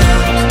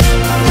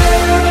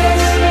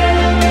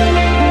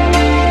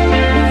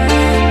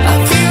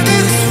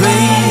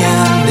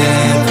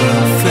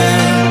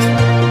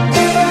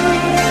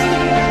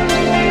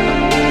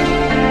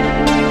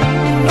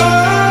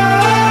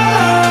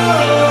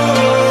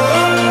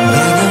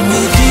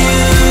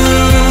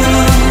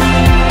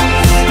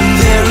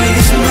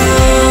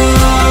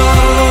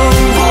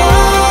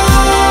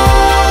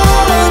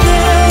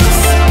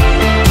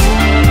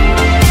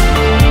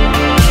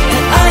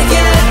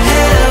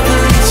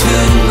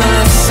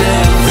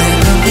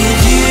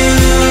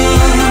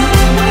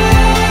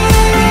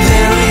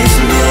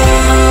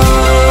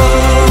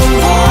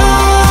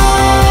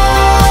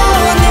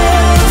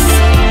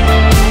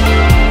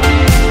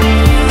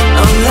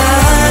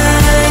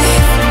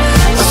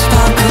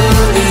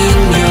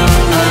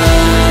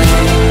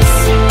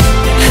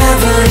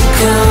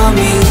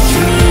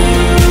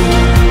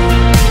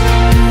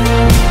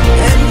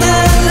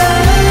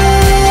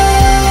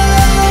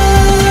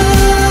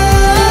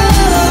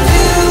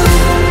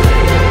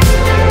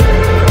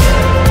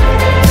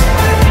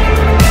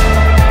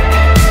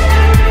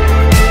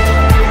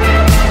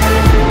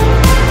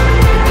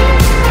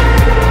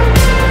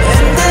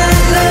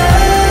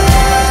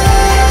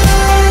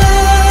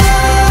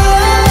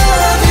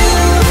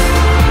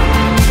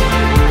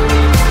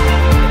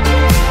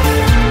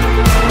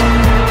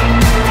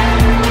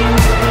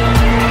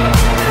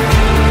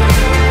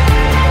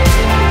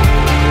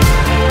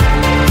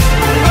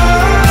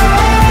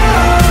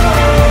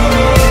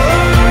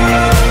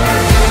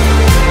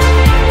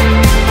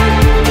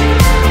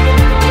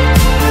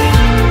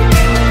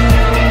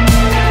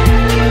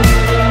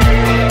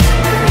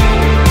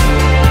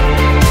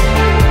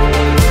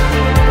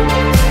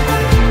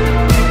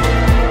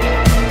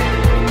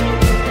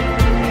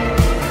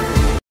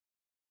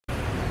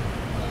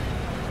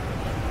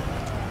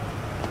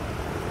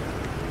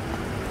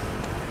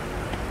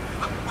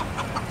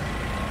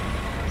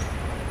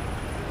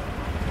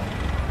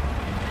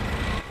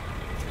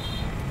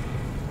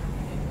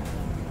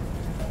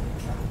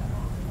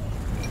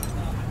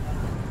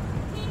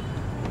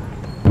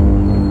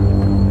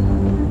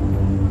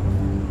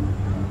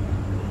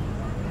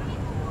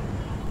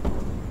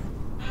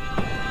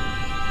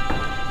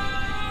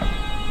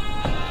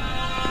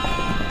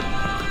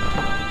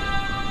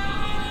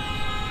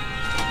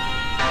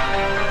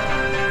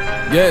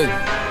Yeah.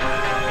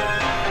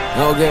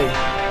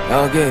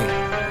 Okay.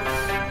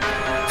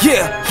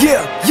 Yeah.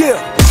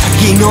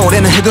 이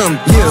노래는 흑음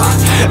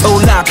yeah.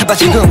 올라타봐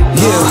지금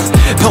yeah.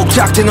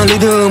 복작되는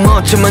리듬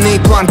어쩌면 이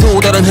또한 또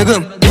다른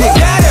흑음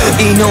yeah.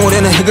 이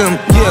노래는 해금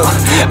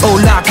yeah.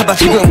 올라타봐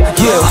지금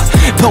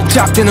yeah.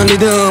 복잡되는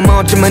리듬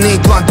어쩌면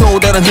이 또한 또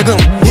다른 해금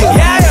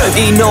yeah.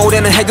 이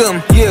노래는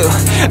해금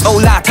yeah.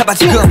 올라타봐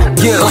지금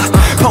yeah.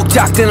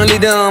 복잡되는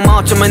리듬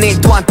어쩌면 이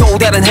또한 또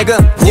다른 해금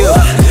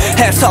yeah.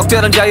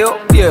 해석되는 자유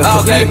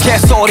yeah.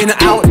 개소리는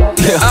out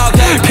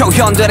yeah.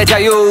 표현들의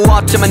자유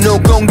어쩌면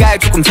누군가의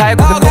조금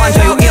달고 또한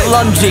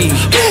자유일런지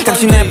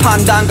당신의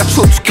판단과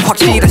추측이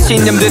확실한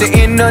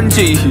신념들이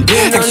있는지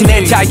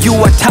당신의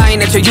자유와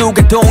타인의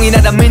자유가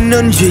동일하다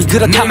믿는지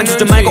그렇다면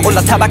주저 말고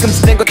올라타봐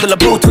금지된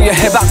것들로부터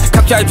해봐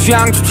각자의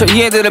취향조차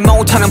이해들을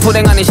못하는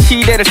불행한 이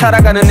시대를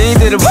살아가는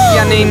이들을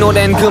위한 이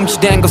노래는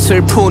금지된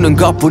것을 푸는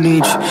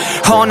것뿐이지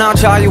허나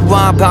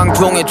자유와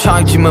방종의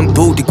차이지만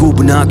부디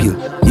구분하길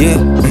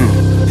yeah.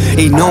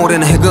 이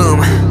노래는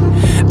해금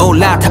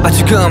올라타봐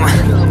지금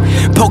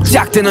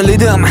복잡되는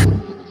리듬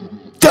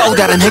또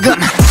다른 해금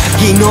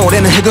이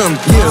노래는 해금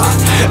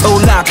yeah.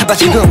 올라타봐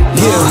지금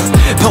yeah.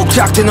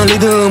 복잡되는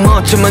리듬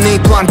어쩌면 이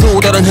또한 또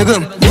다른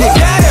해금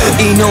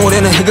yeah. 이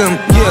노래는 해금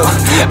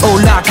yeah.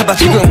 올라타봐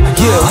지금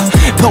yeah.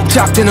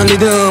 복잡되는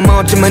리듬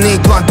어쩌면 이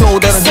또한 또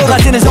다른 해금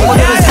쏟아지는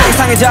정보들은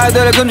상상의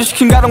자유들을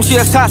금지시킨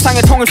가동시의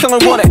사상의 통일성을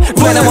원해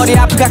왜 내 머리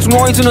앞에 각종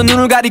노이즈는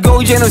눈을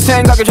가리고 이제는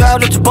생각에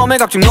좌우졌지 범의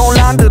각종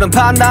논란들은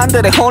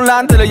판단들의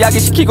혼란들을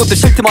야기시키고 또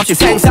쉴 틈 없이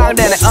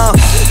생산되네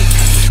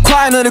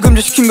과연을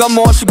금지시킨 건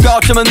무엇일까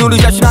어쩌면 우리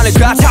자신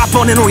아닐까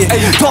자본의 노예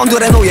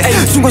돈들의 노예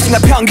중고심과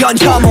편견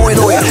혐오의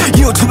노예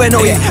유튜브의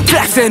노예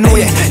플렉스의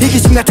노예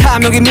이기심과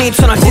탐욕이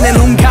미쳐널지내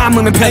눈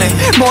감으면 편해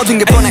모든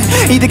게 뻔해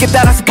이득에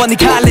따라서 뻔히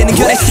갈리는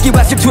견해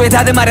시기와 질투에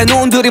다들 말해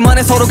눈들이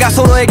먼해 서로가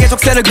서로에게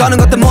족쇄를 거는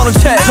것도 모른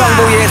채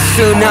정보의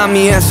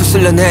쓰나미에서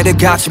쓸려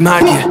내려가지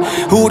말길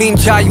우린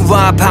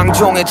자유와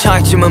방종의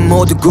차이지만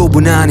모두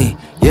구분하니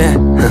yeah.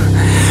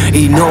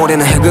 이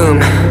노래는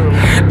해금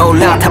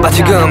올라타봐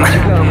지금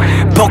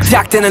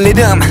복잡되는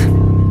리듬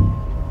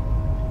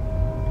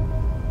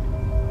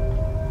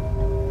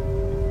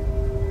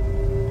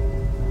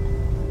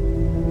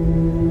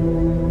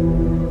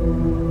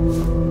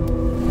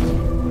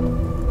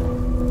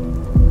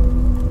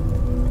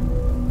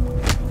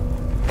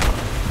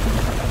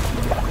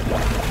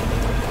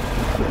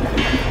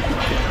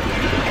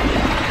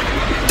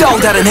또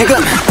다른 해금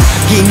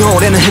이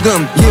노래는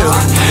해금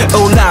yeah.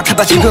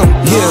 올라타봐 지금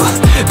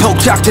yeah.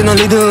 복잡되는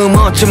리듬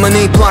어쩌면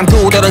이 또한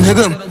또 다른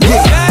해금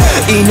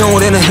yeah. 이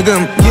노래는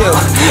해금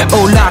yeah.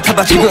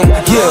 올라타봐 지금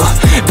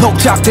yeah.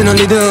 복잡되는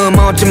리듬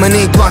어쩌면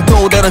이 또한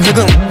또 다른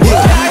해금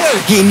yeah.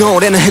 이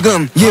노래는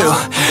해금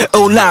yeah.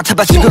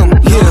 올라타봐 지금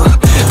yeah.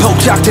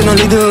 복잡되는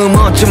리듬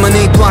어쩌면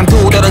이 또한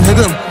또 다른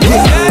해금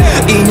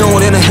yeah. 이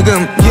노래는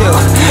해금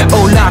yeah.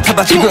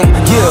 올라타봐 지금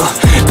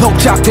yeah.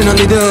 복잡되는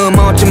리듬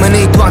어쩌면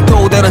이 또한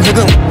또 다른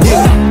해금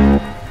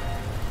yeah.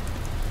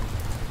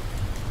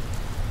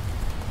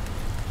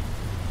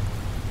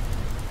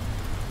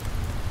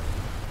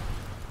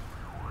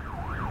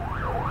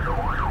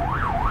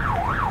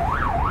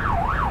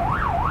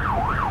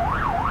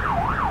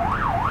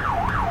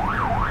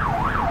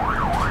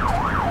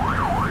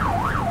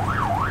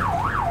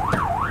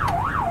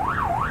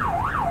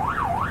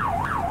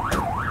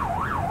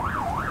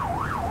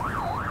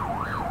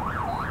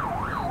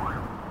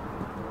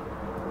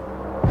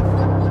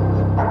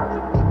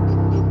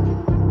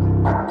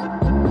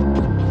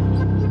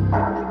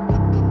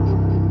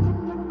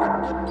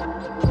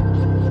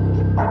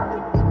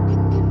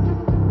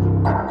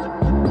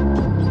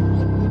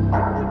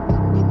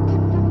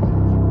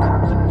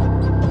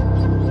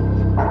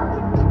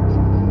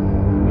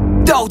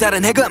 또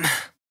다른 해금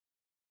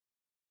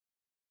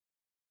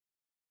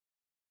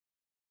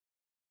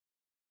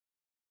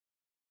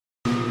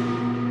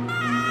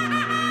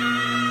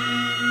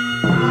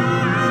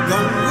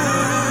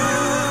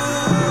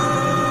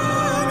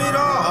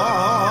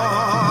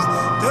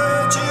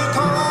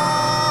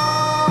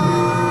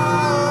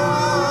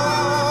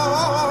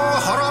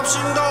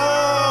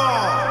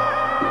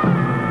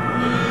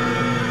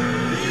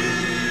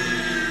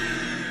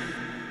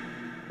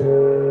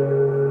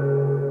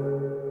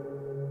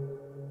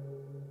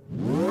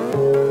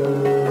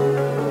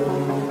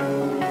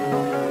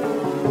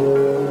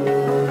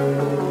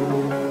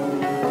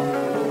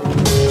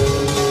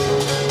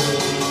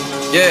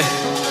Yeah.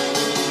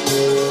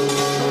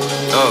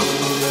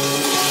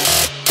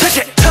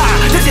 대체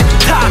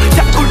타,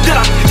 자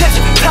울려라. 대체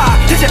타,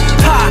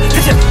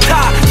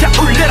 자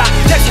울려라.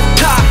 대체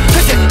타,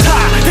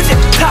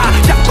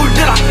 자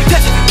울려라.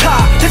 대체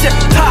타,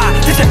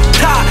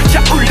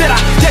 자 울려라.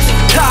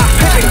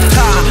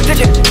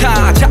 대체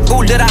타, 자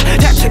울려라.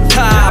 대체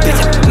타,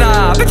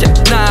 빛이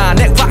나,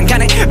 내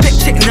왕관에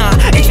빛이 나.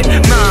 잊지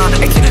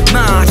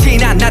마,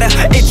 지난 나를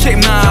잊지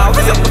마.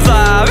 We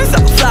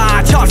so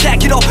fly, 저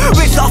새끼도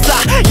we so fly,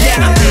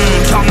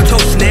 yeah. 정말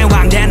조신의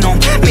왕대 놈,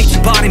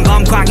 미쳐버린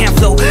범광의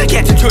flow.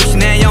 개천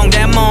출신의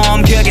영대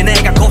몸, 그게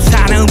내가 곧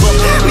사는 법.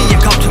 미의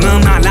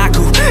걱정은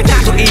말라고,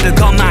 나도 잃을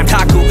것만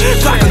탔고.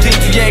 꽉은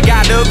뒤뒤에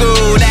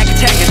가두고, 내가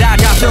챙겨다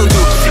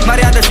잡수고.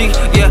 말하듯이,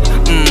 yeah,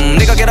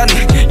 네가 계란이,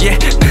 yeah.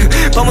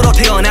 범으로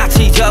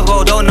태어났지,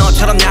 적어도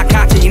너처럼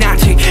약하진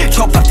않지.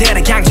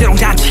 촉박되는 강제롱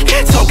단지,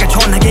 속까지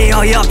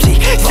너희 없지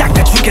싹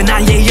다 죽여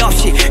난 예의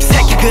없이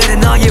새끼 그래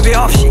너희 왜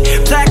없이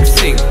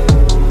Flexing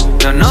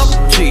난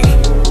없지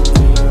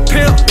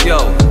필요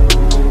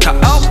다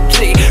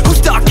없지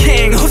Who's the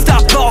king who's the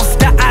boss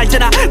다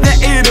알잖아 내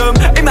이름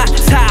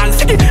이만상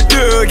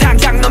새끼들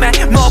당장 놈의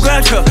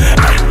목을 쳐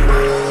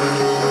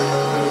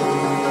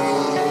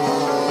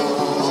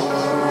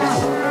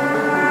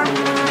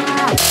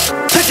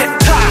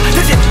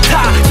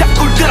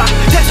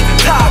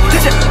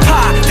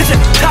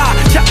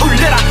자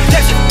울려라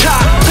대신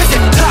타 대신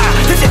타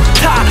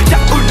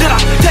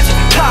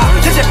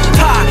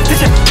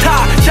대신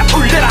타자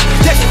울려라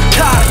대신 타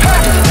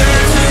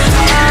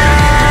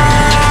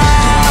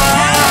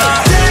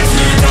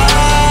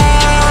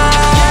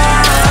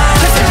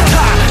대신 타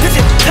대신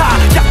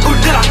타자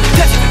울려라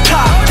대신 타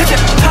대신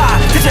타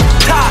대신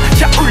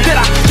타자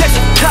울려라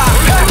대신 타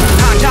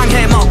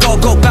당당해 먹고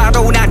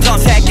곧바로 난 전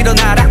새끼로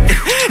날아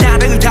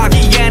나를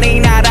타기엔 이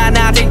나라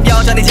아직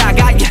여전히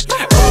작아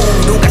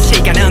누가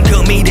시간은 그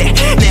미래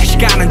내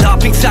시간은 더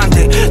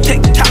빙상들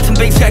틱탁한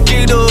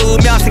빙새끼도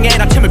명성의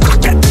아침을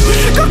꽉 뺐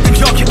가끔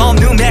적이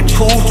없는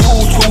맥주 우리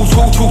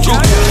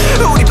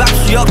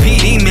박수역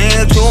비리며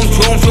춤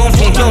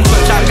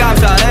잘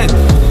감사해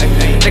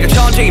내가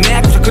천천히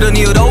메꾸서 그런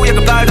이유로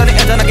약간 발달해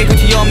애잔하게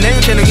끝이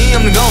없는 재능이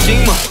없는 거지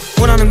뭐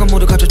원하는 건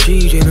모두 가졌지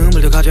이제는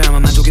물 더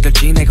가져야만 만족이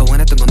될지 내가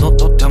원했던 건 너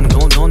때문에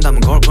넌 담은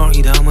걸걸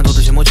이 다음은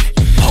도대체 뭐지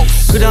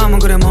그 다음은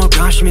그래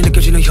뭘까 심히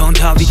느껴지는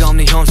현타 위가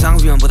없는 현상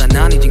위험보다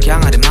난 이젠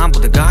강하리만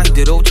보다가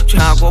이대로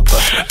척추하고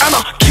I'm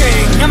a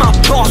king I'm a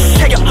boss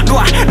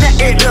새겨놓아 내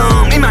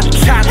이름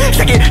이만찬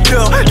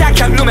새끼들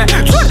당장 놈의 줘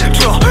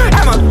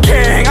I'm a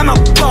king I'm a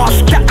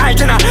boss 다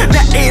알잖아 내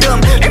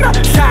이름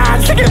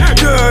이만찬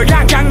새끼들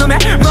당장 놈의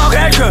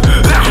먹을 줘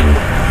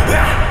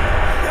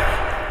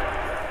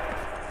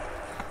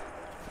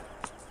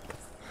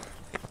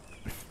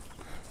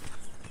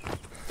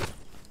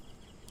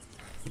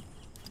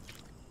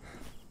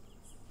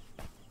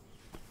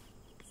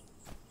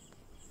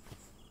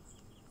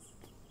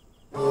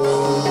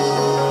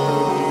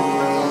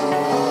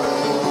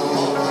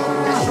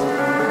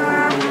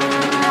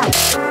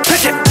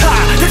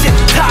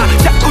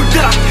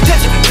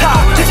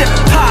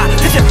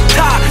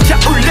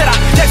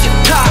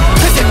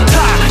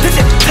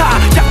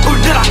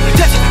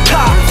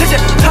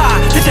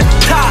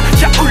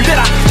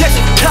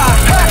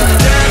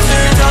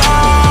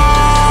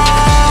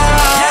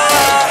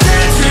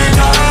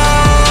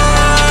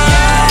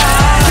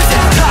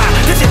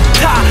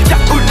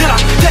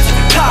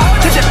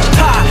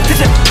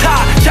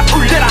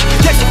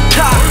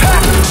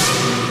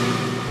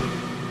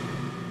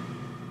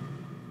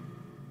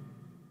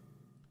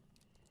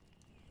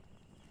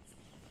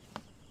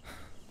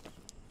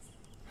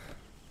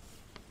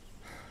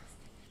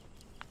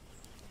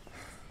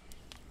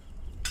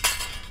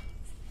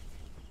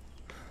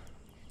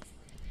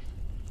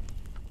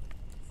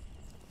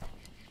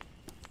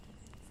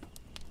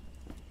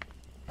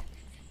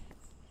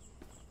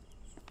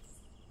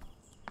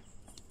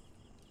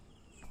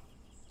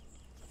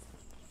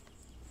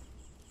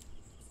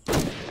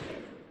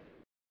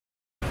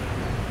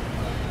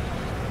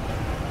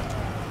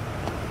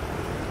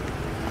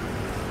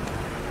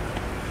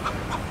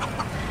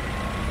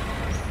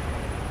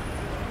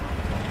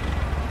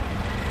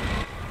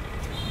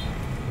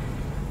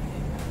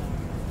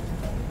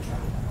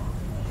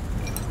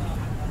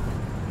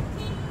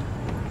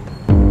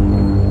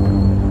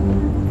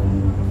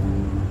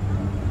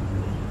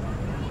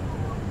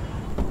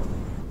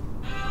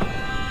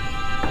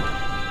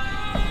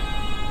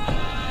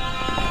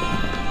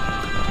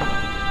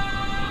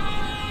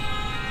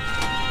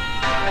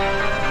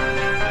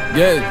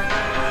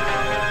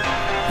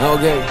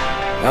Yeah.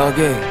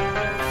 Okay.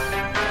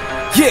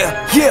 Yeah.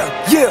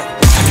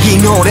 이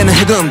노래는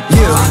흑음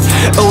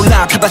yeah.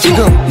 올라타봐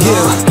지금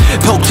yeah.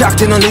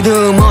 복작되는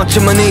리듬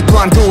어쩌면 이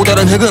또한 또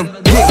다른 흑음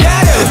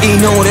yeah. 이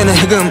노래는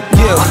흑음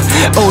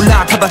yeah.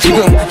 올라타봐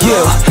지금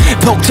yeah.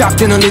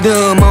 복작되는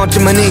리듬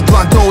어쩌면 이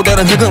또한 또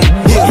다른 흑음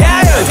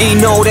yeah. 이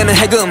노래는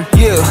흑음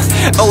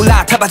yeah.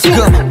 올라타봐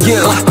지금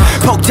yeah.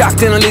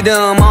 복작되는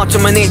리듬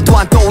어쩌면 이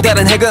또한 또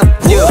다른 흑음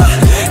yeah.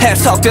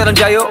 해석되는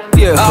자유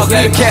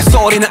yeah.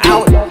 개소리는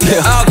out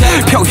yeah.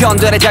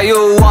 표현들의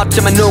자유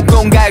어쩌면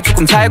누군가의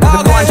조금 살고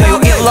그거한 자유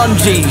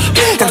일런지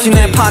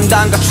당신의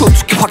판단과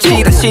추측이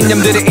확실한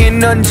신념들이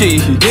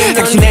있는지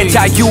당신의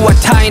자유와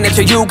타인의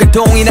자유가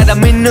동일하다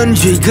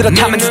믿는지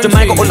그렇다면 주저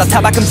말고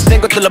올라타봐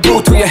금지된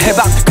것들로부터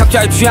해봐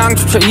각자의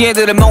취향조차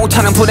이해들을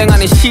못하는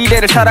불행한 이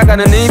시대를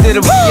살아가는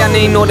이들을 위한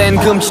이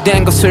노래는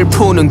금지된 것을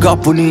푸는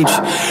것뿐이지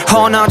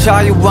허나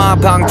자유와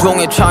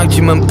방종의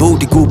차이지만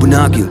부디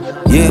구분하길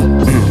yeah.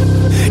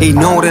 이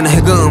노래는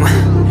흑음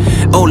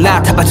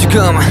올라타봐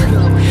지금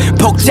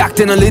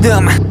복작되는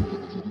리듬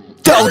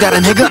또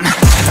다른 흑음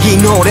이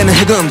노래는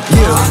흑음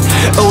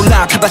yeah.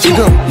 올라타봐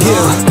지금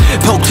yeah.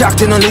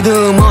 복작되는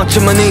리듬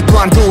어쩌면 이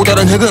또한 또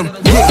다른 흑음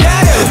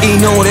yeah. 이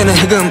노래는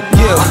흑음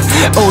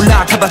yeah.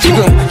 올라타봐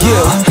지금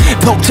yeah.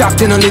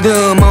 복잡되는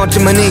리듬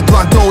어쩌면 이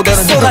또한 또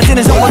다른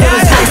쏟아지는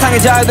정보들은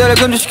세상의 자유들을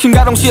금지시킨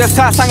가동시에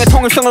사상의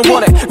통일성을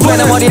원해 왜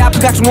내 머리 앞에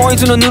각종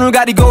오이즈는 눈을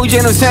가리고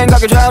이제는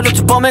생각에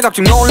좌우조차 범해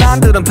각종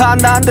논란들은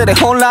판단들의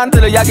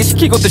혼란들을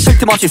야기시키고 또 쉴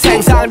틈 없이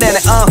생산되네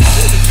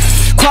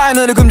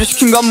과연을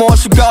금지시킨 건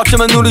무엇일까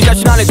어쩌면 우리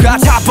자신 아닐까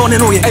자본의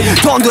노예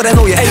돈들의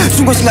노예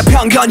중고심과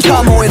편견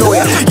혐오의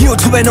노예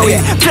유튜브의 노예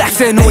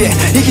플렉스의 노예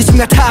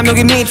이기심과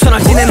탐욕이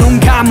미쳐나지네 눈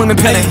감으면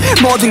편해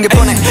모든 게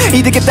뻔해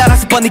이득에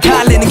따라서 뻔히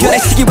갈리는 견해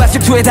시기와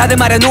질투에 다들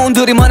말해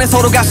눈들이 먼해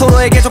서로가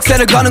서로에게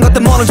족쇄를 거는 것도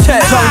모른 채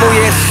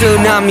정보의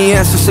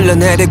쓰나미에서 쓸려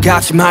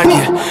내려가지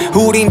말게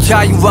우린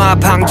자유와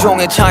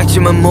방종의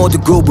차이점은 모두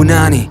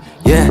구분하니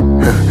yeah.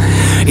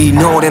 이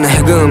노래는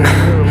해금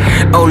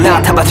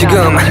올라타봐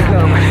지금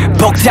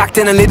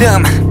복작되는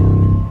리듬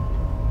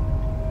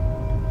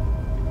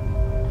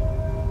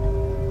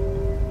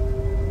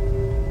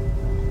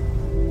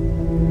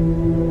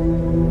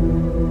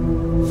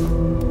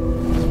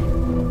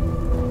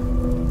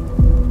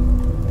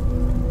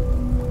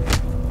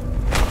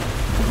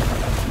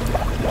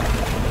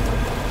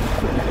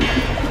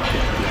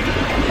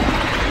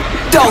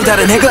또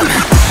다른 해금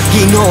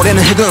이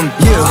노래는 해금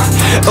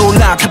yeah.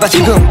 올라타봐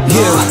지금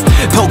yeah.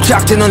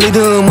 복작되는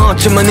리듬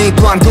어쩌면 이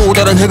또한 또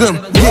다른 해금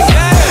yeah.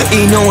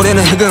 이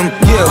노래는 해금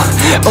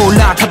yeah.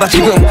 올라타봐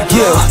지금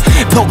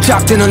yeah.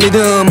 복작되는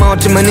리듬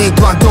어쩌면 이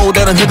또한 또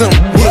다른 해금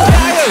yeah.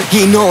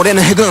 이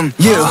노래는 해금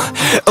yeah.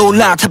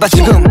 올라타봐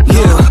지금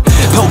yeah.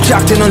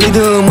 복작되는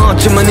리듬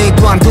어쩌면 이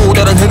또한 또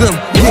다른 해금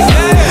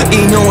yeah.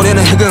 이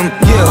노래는 해금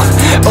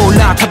yeah.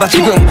 올라타봐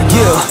지금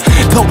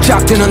yeah.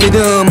 복작되는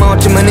리듬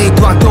어쩌면 이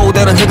또한 또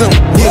다른 해금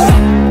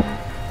yeah.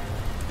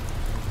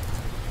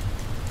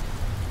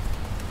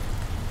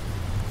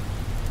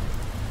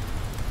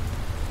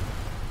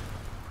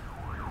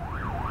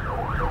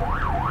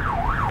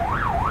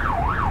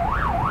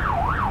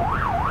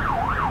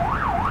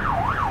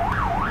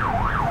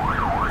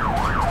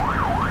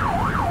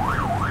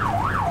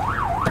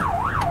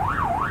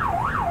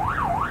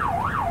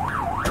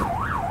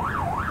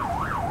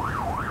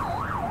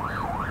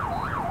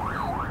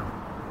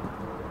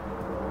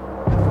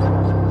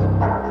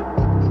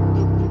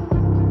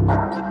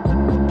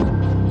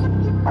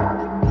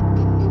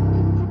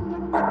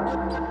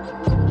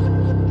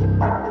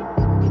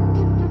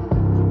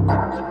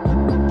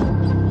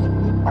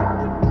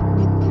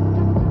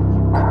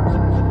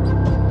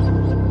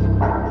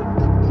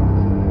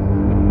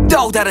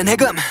 또 다른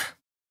해금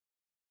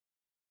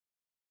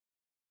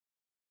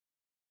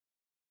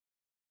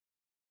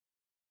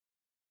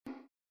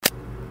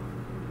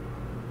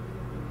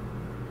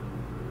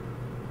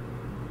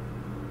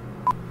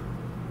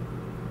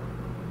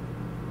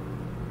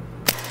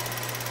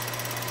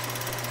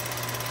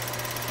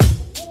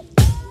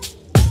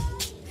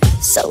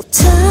So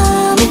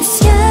time is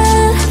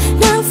here,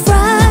 now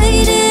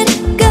right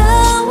it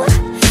go.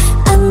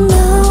 I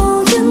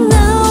know you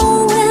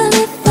know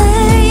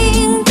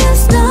anything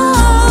there's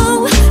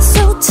no.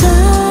 So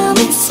time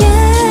is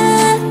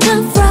here,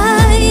 now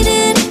right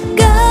it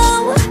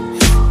go.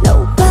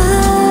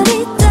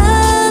 Nobody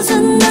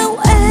doesn't know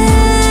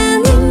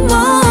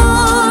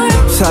anymore.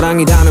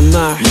 사랑이라는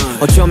말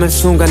어쩌면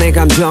순간의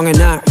감정의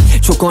날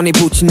조건이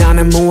붙인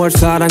않은 무얼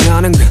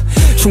사랑하는가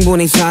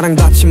충분히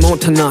사랑받지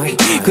못한 나이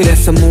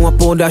그래서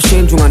무엇보다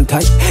신중한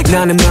타입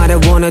나는 말에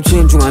원해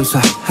진중한 사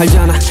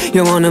알잖아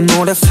영어는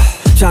못했어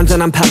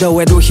잔잔한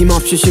파도에도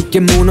힘없이 쉽게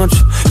무너져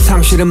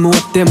상실은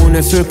무엇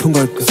때문에 슬픈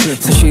걸까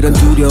사실은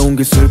두려운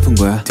게 슬픈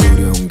거야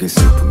두려운 게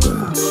슬픈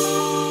거야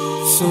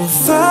So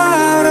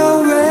far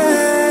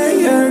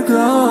away you're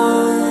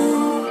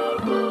gone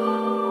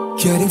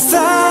Getting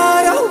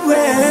far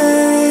away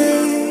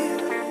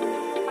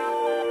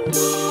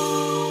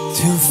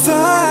Too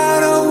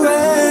far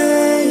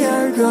away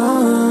you're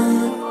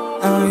gone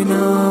I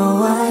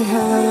know I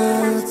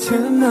had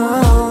to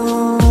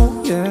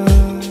know yeah.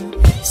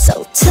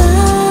 So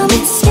time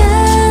is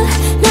here,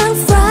 now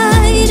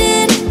right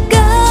it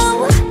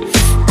go.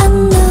 I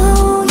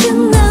know you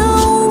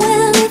know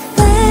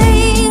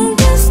anything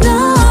there's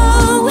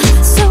no.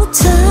 So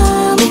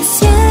time is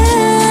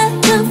here,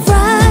 now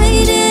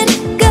right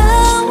it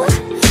go.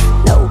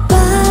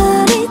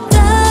 Nobody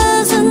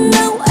doesn't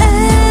know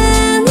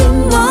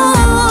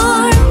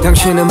anymore.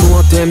 당신은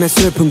무엇 때문에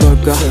슬픈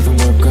걸까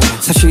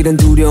사실은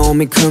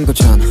두려움이 큰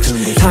거잖아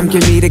함께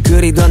미래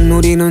그리던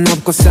우리는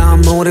없고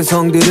쌓은 모든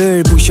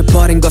성들을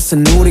부셔버린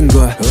것은 우린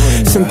거야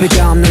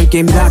승패가 없는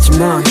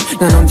게임이라지만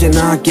난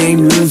언제나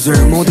게임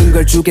루저 모든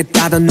걸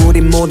주겠다던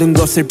우린 모든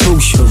것을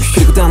부셔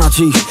그리고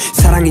떠나지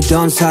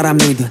사랑이던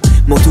사람이든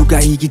모두가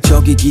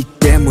이기적이기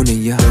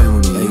때문이야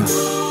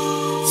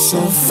So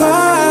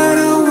far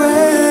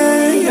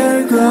away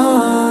you're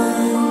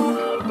gone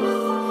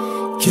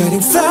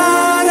Getting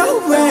far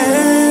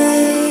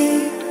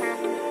away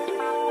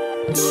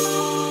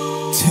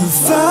Too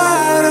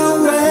far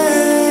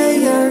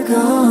away you're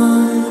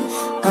gone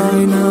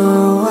I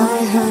know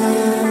I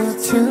had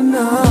to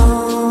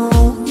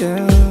know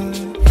yeah.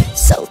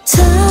 So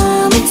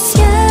time is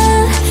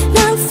here,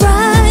 now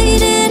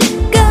right it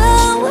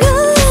go.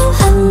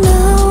 I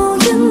know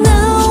you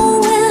know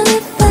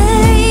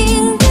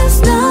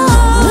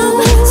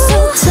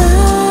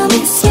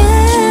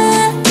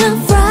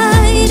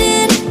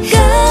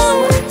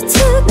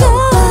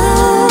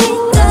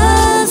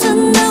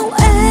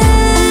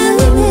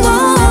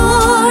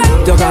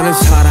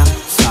사람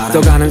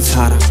떠가는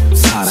사람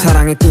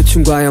사랑의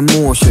끝은 과연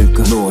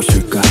무엇일까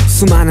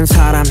수많은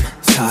사람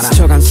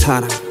스쳐간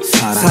사람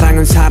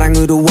사랑은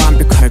사랑으로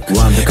완벽할까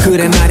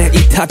그래 말야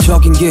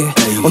이타적인 게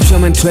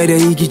어쩌면 되려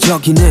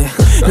이기적이네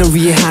널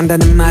위해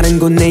한다는 말은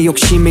곧 내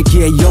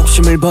욕심이기에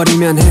욕심을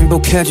버리면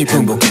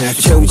행복해지고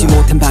채우지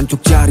못한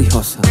반쪽짜리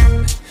허상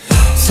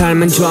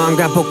삶은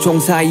저항과 복종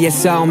사이의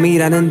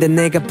싸움이라는데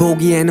내가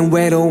보기에는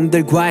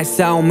외로움들과의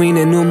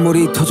싸움이네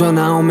눈물이 터져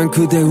나오면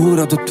그대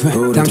울어도 돼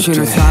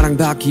당신은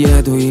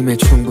사랑받기에도 이미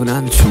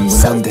충분한데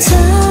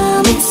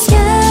Sometimes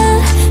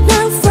yeah,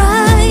 not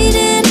right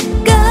and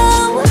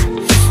go.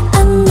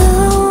 I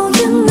know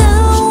you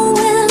know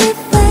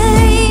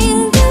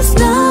anything is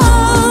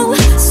no.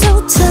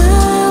 So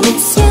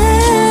times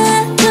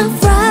yeah,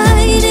 not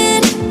right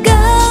and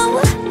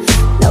go.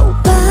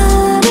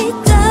 Nobody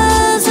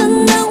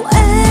doesn't know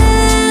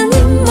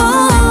anymore.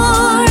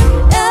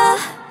 Yeah.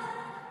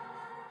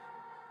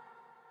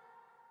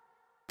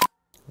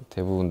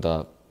 대부분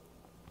다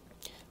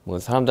뭐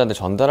사람들한테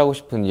전달하고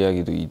싶은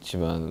이야기도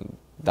있지만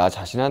나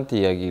자신한테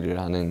이야기를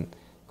하는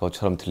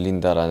것처럼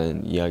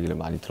들린다라는 이야기를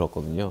많이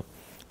들었거든요.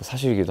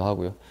 사실이기도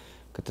하고요.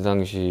 그때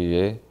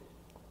당시에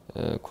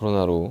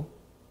코로나로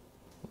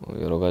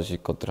여러 가지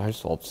것들을 할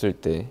수 없을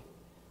때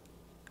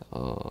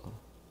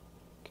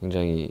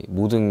굉장히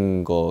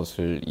모든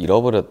것을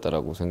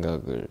잃어버렸다라고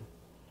생각을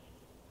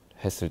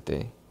했을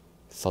때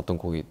썼던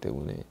곡이기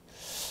때문에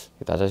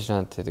나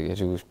자신한테 되게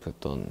해주고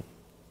싶었던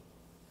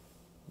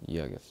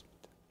이야기였습니다.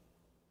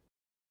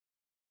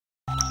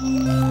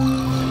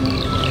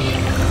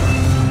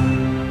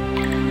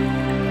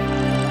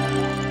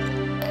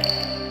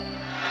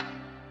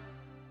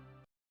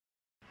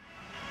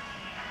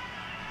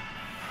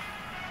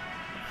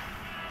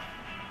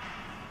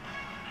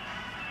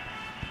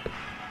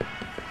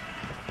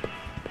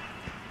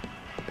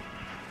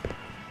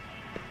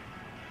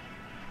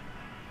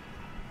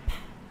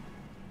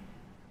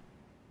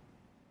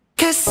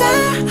 Cause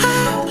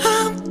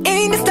I'm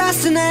in the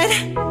stars tonight.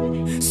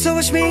 So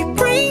watch me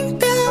bring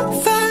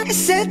the fire,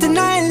 set the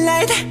night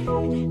light.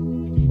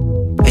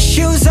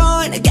 Shoes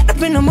on, get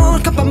up in the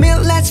morning, cup of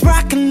milk, let's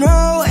rock and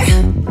roll.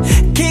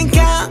 Kink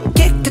out,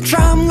 kick the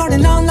drum,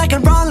 rolling on like a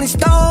rolling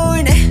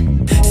stone.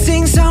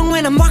 Sing song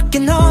when I'm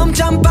walking home,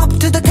 jump up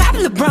to the top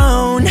of the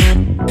brown.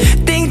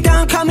 Ding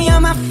dong, call me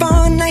on my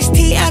phone, nice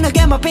tea and I'll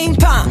get my ping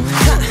pong.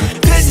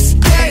 This is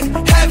getting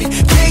heavy,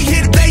 can't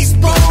hear the bass,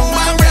 boom,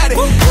 I'm ready.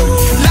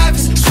 Life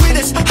is sweet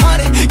as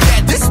honey,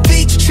 yeah, this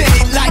beach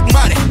chain like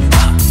money.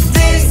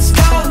 This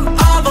go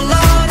all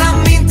alone,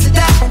 I'm into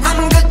that,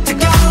 I'm good to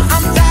go,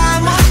 I'm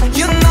diamond,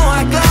 you know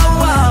I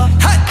glow.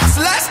 Hey,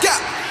 so let's go.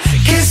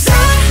 Cause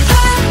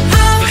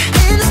I'm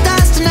in the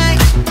stars tonight,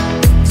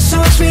 so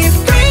watch me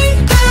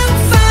bring the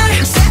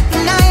fire, set the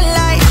night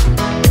light.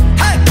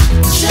 Hey,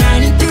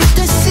 shining through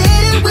the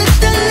city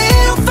with a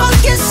little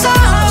funky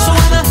soul. So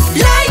I'ma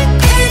light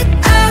it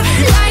up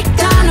like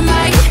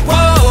dynamite.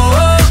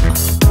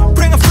 Whoa,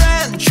 bring a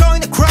friend, join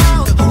the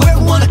crowd,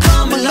 whoever wanna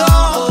come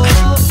along.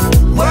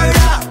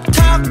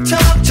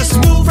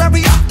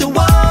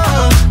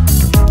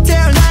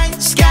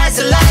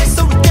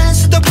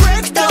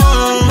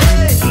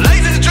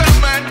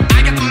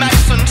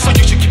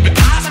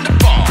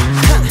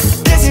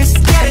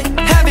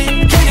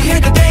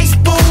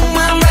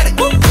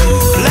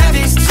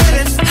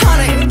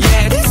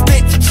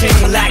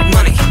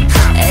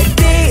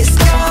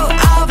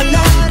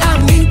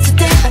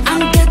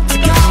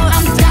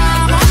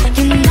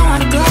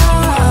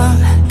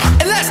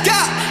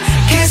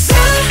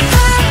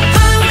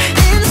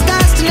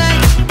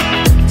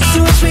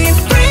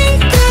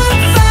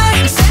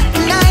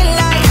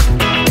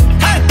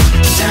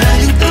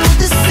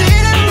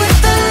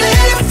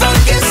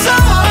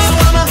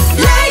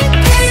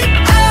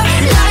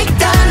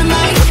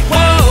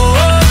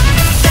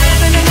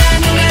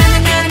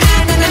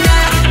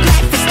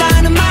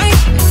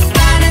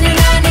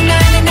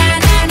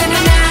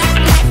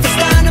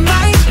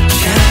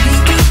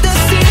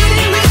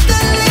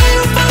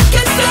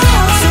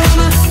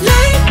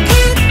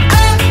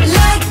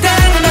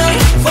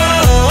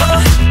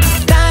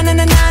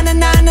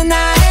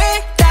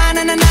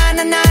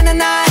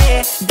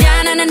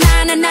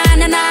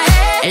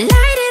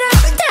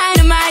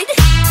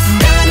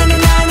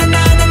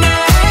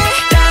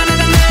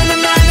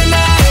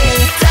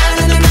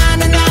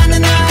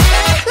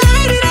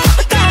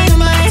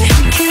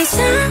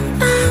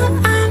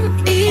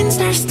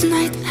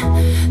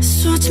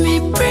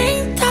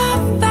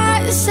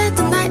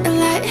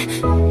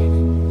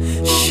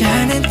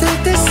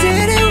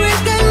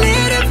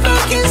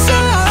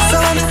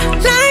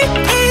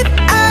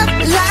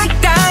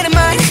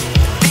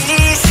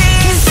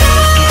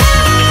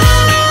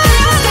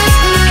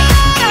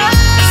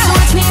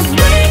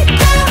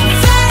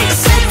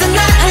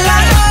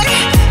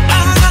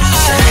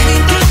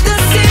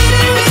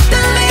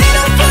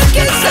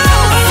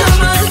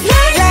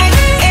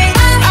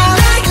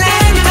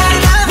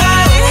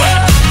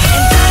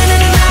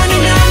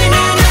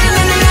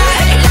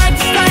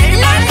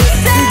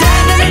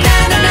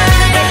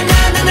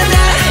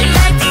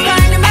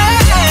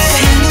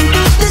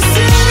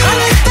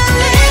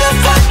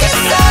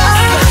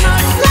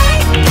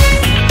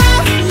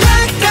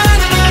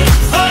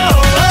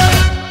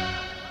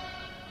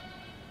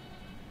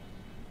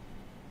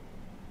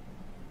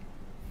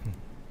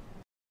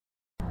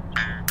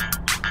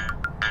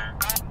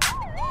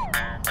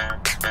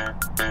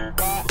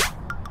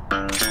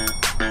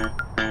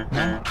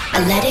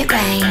 I let it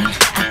rain,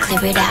 I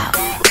clear it out.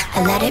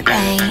 I let it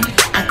rain,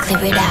 I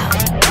clear it out.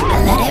 I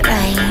let it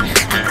rain,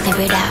 I clear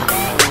it out.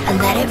 I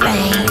let it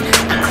rain,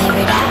 I clear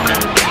it out.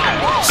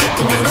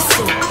 Chicken noodle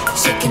soup,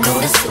 chicken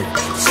noodle soup,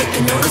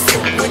 chicken noodle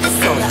soup with the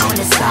soda on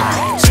the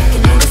side.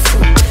 Chicken noodle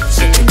soup,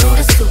 chicken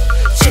noodle soup,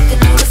 chicken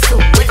noodle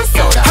soup with the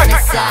soda on the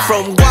side.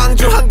 From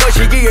광주 한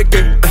거시기에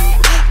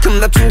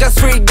금납 충자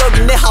street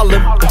거기 내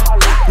harlem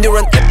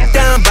누런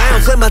입단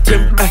bounce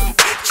맡음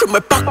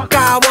춤을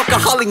뻑까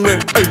workaholic 물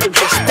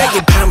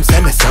시대의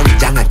밤샘에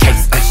성장한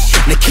case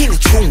내 키는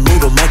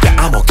충무로 make it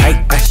I'm okay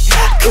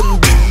큰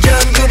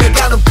비전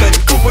그려가는 펜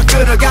꿈을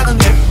그려가는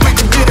내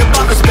rhythm들의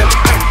버는 step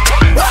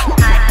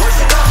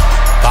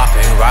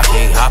Popping,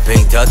 rocking,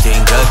 hopping,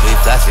 touching, ducking,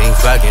 flashing,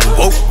 swagging,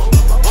 whoa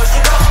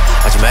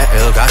마지막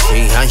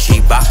일같이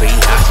한시 바삐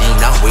하지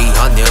난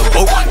위헌일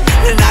whoa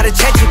나를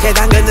채찍해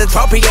당근은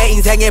트로피의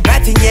인생의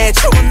배팅에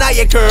추운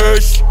나의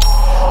curse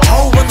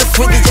Oh, on the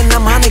sweet 이제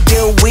나만의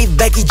길 with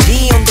Becky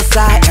G on the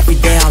side every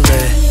day I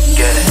live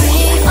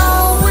We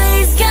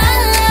always got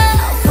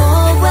love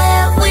for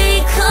where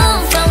we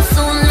come from,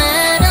 so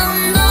let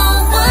them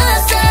know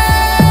what's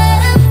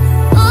up.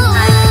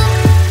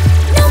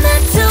 No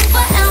matter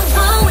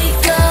wherever we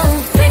go,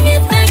 bring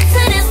it back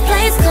to this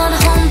place called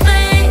home,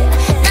 babe.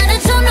 Now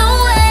that you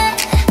know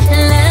it,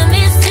 let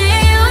me see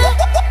you.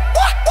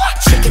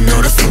 Chicken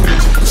noodle soup,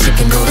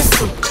 chicken noodle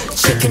soup,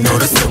 chicken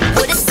noodle soup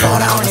with the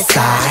soda on the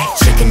side.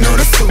 Chicken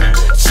noodle soup,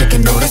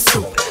 chicken noodle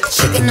soup,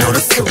 chicken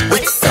noodle soup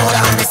with the soda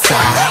on the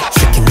side.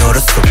 Chicken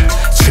noodle soup,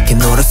 chicken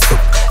noodle soup,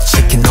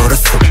 chicken noodle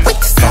soup with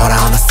the soda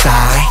on the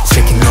side.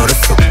 Chicken noodle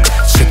soup,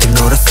 chicken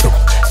noodle soup,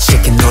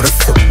 chicken noodle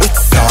soup with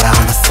the soda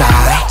on the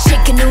side.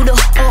 Chicken noodle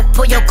o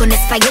pollo con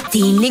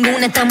espagueti. Ninguna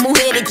de estas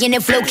mujeres tiene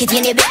flow que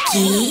tiene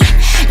Becky.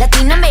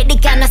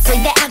 Latinoamericana soy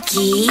de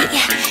aquí.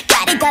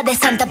 Carita de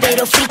santa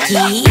pero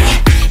friki.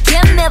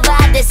 ¿Quién me va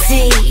a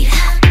decir?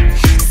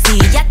 Si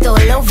ya todo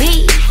lo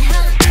vi.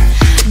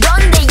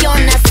 Donde yo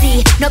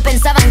nací, no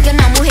pensaban que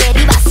una mujer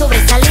iba a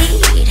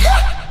sobresalir.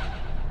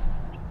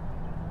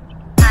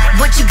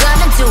 What you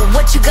gonna do?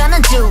 What you gonna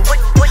do?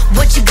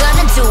 What you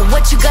gonna do?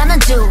 What you gonna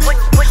do?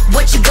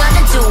 What you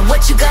gonna do?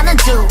 What you gonna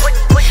do?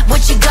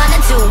 What you gonna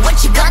do?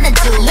 What you gonna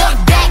do? Look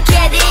back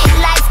at it,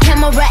 lights,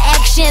 camera,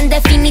 action.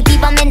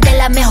 Definitivamente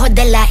la mejor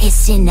de la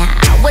escena.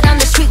 We're on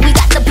the street, we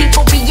got the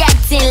people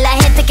reacting. La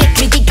gente que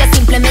critica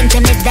simplemente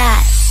me da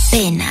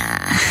pena.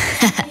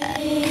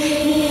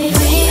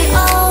 We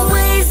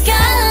always got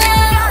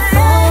love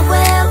for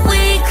where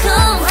we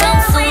come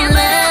from, so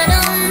let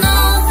them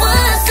know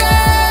what's up.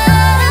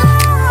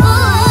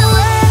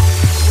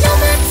 No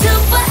matter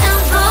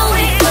wherever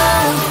we go,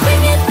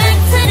 bring it back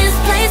to this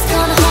place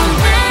called home,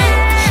 babe.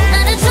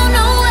 Now that you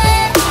know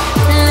it,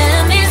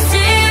 let me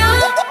see you.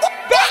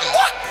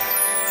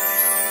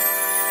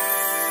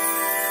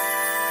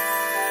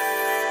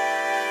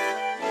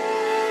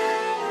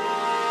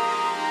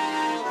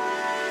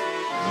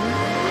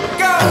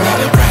 I let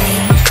it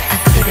rain, I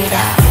clear it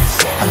out.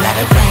 I let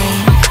it rain,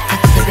 I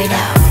clear it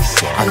out.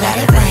 I let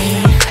it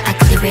rain, I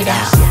clear it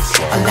out.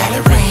 I let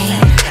it rain,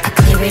 I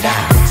clear it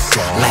out.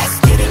 Let's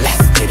get it,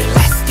 let's get it,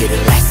 let's get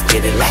it, let's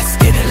get it, let's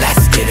get it,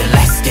 let's get it,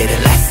 let's get it,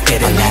 let's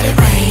get it. I let it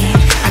rain,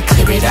 I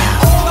clear it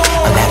out.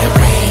 I let it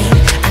rain,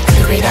 I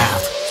clear it out.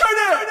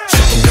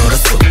 Chicken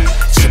noodle soup,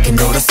 chicken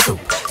noodle soup,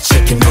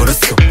 chicken noodle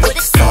soup with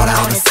the soda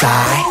on the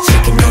side.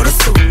 Chicken noodle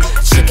soup,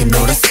 chicken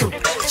noodle soup,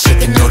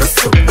 chicken noodle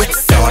soup with the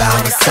soda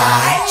on the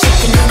side.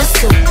 Chicken noodle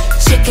soup,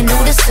 chicken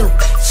noodle soup,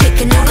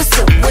 chicken noodle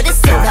soup with a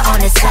soda on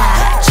the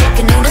side.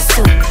 Chicken noodle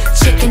soup,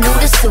 chicken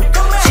noodle soup,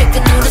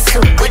 chicken noodle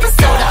soup with a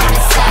soda on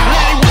the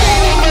side.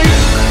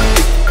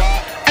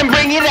 And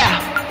bring it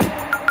out.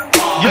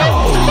 Yo.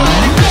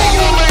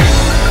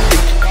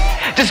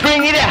 Just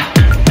bring it out.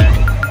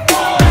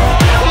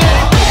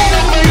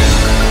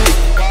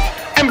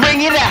 And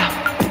bring it out.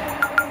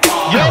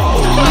 Yo.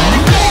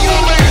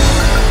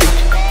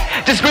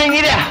 Just bring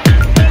it out.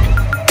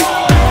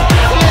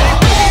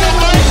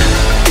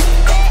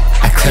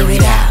 I clear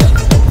it out.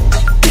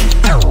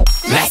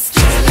 Let's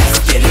get it, let's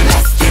get it,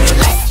 let's get it,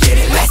 let's get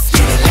it, let's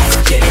get it, let's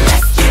get it,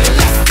 let's get it,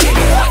 let's get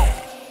it.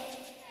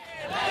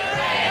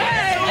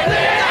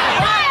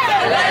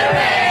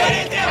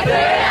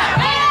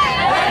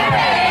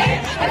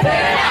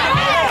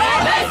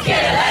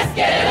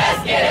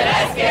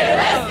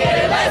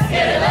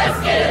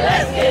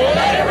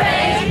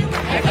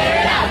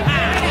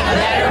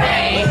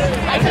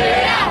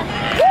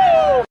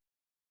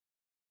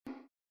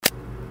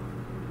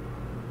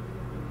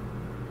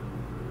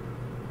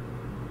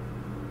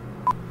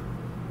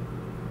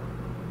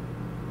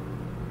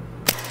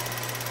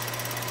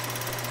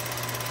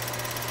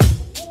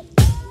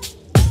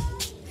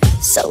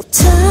 So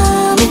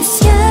time is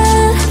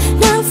here,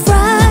 now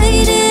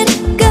right it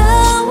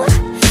go.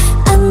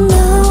 I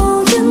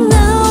know you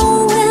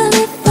know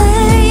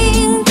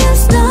anything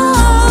there's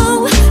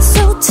no.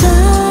 So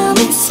time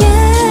is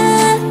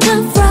here,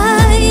 now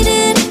right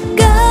it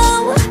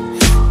go.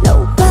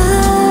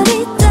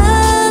 Nobody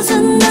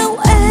doesn't know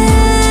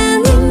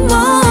anymore.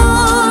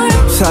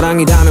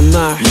 사랑이라는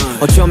말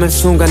어쩌면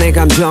순간의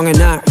감정의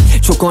날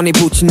조건이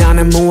붙인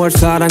나는 무얼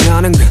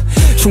사랑하는가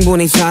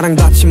충분히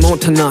사랑받지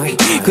못한 나이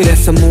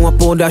그래서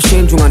무엇보다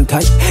신중한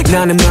타입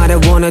나는 말에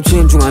원해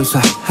진중한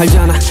사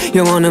알잖아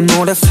영어는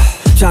못했어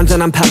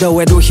잔잔한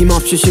파도에도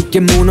힘없이 쉽게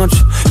무너져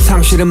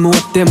상실은 무엇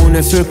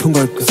때문에 슬픈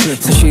걸까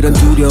사실은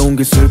두려운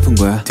게 슬픈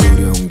거야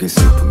두려운 게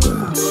슬픈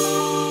거야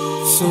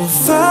So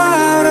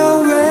far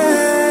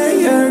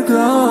away you're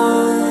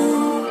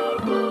gone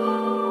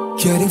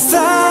Getting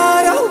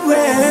far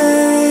away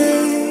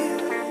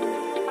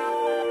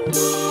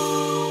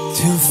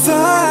Too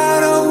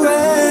far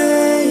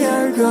away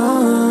you're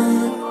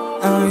gone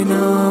I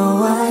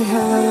know I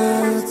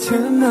have to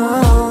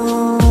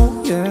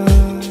know yeah.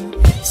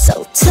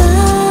 So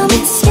tell me,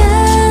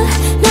 yeah,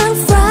 now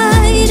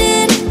right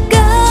it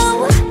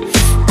go.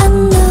 I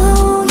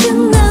know you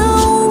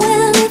know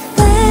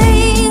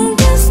anything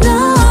there's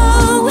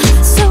no.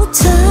 So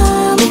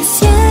tell me,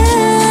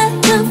 yeah,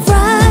 now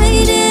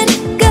right it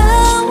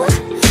go.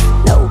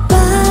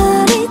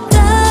 Nobody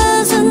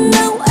doesn't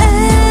know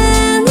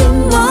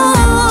anymore.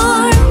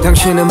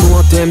 당신은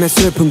무엇 때문에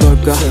슬픈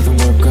걸까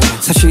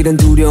사실은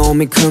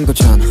두려움이 큰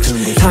거잖아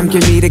함께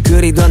미래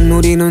그리던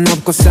우리는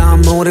없고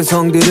쌓은 모든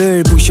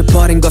성들을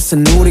부셔버린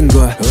것은 우린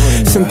거야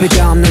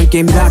승패가 없는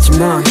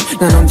게임이라지만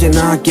난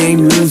언제나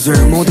게임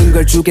루저 모든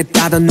걸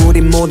주겠다던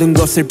우린 모든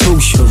것을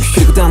부셔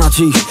그리고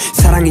떠나지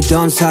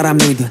사랑이던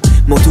사람이든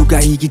모두가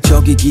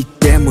이기적이기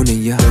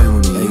때문이야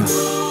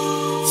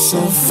So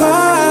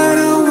far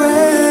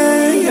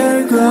away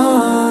you're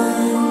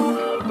gone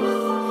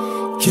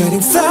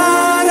Getting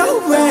far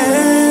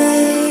away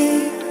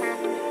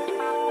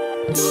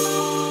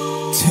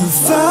Too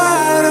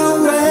far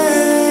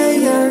away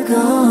you're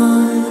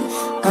gone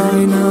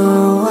I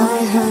know I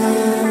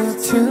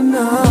have to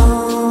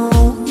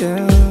know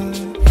yeah.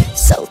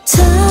 So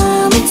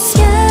tell me,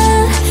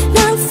 yeah,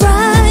 now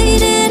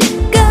right it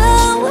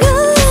go.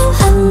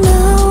 I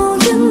know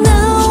you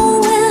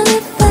know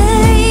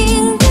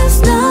anything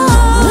there's no.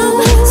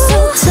 So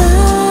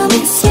tell me,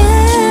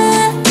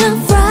 yeah, now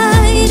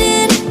right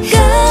it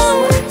go.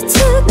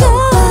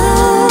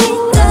 Nobody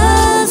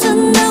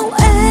doesn't know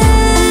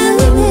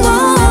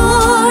anymore.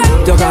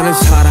 떠가는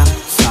사람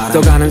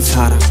떠가는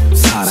사람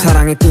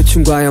사랑의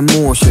끝은 과연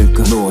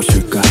무엇일까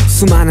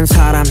수많은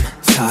사람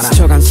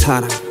스쳐간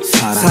사랑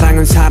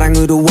사랑은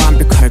사랑으로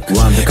완벽할까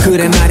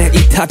그래 말야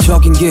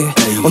이타적인 게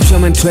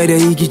어쩌면 되려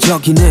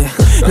이기적이네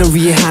널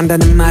위해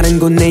한다는 말은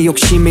곧 내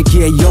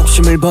욕심이기에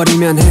욕심을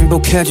버리면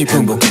행복해질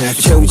건가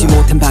채우지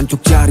못한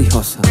반쪽짜리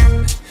허상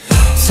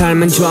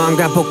삶은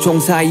저항과 복종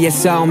사이의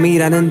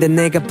싸움이라는데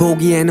내가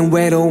보기에는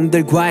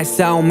외로움들과의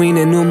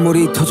싸움이네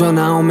눈물이 터져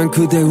나오면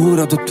그대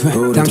울어도 돼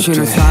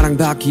당신은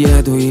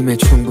사랑받기에도 이미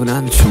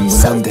충분한데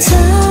So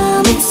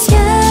tell me,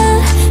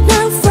 yeah,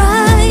 now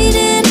right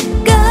it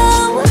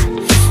go.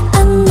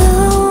 I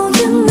know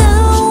you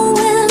know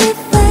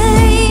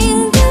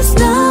anything there's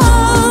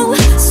no.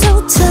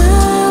 So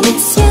tell me,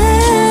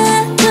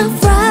 yeah, now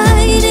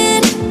right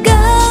it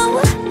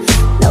go.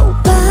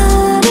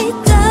 Nobody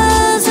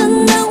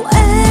doesn't know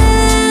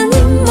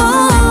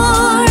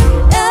anymore.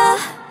 Yeah.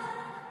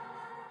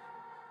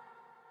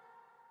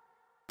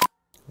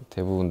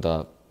 대부분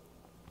다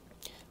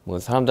뭐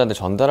사람들한테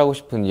전달하고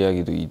싶은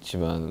이야기도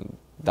있지만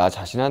나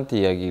자신한테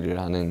이야기를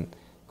하는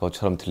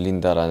것처럼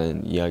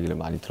들린다라는 이야기를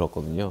많이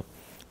들었거든요.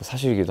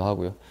 사실이기도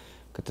하고요.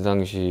 그때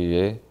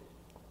당시에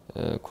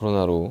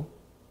코로나로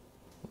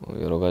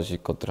여러 가지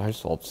것들을 할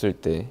수 없을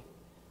때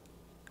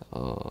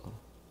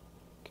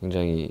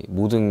굉장히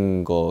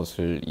모든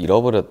것을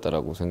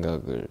잃어버렸다라고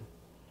생각을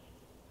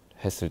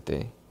했을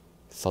때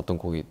썼던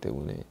곡이기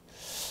때문에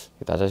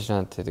나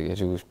자신한테 되게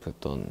해주고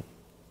싶었던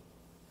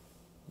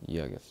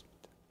이야기였습니다.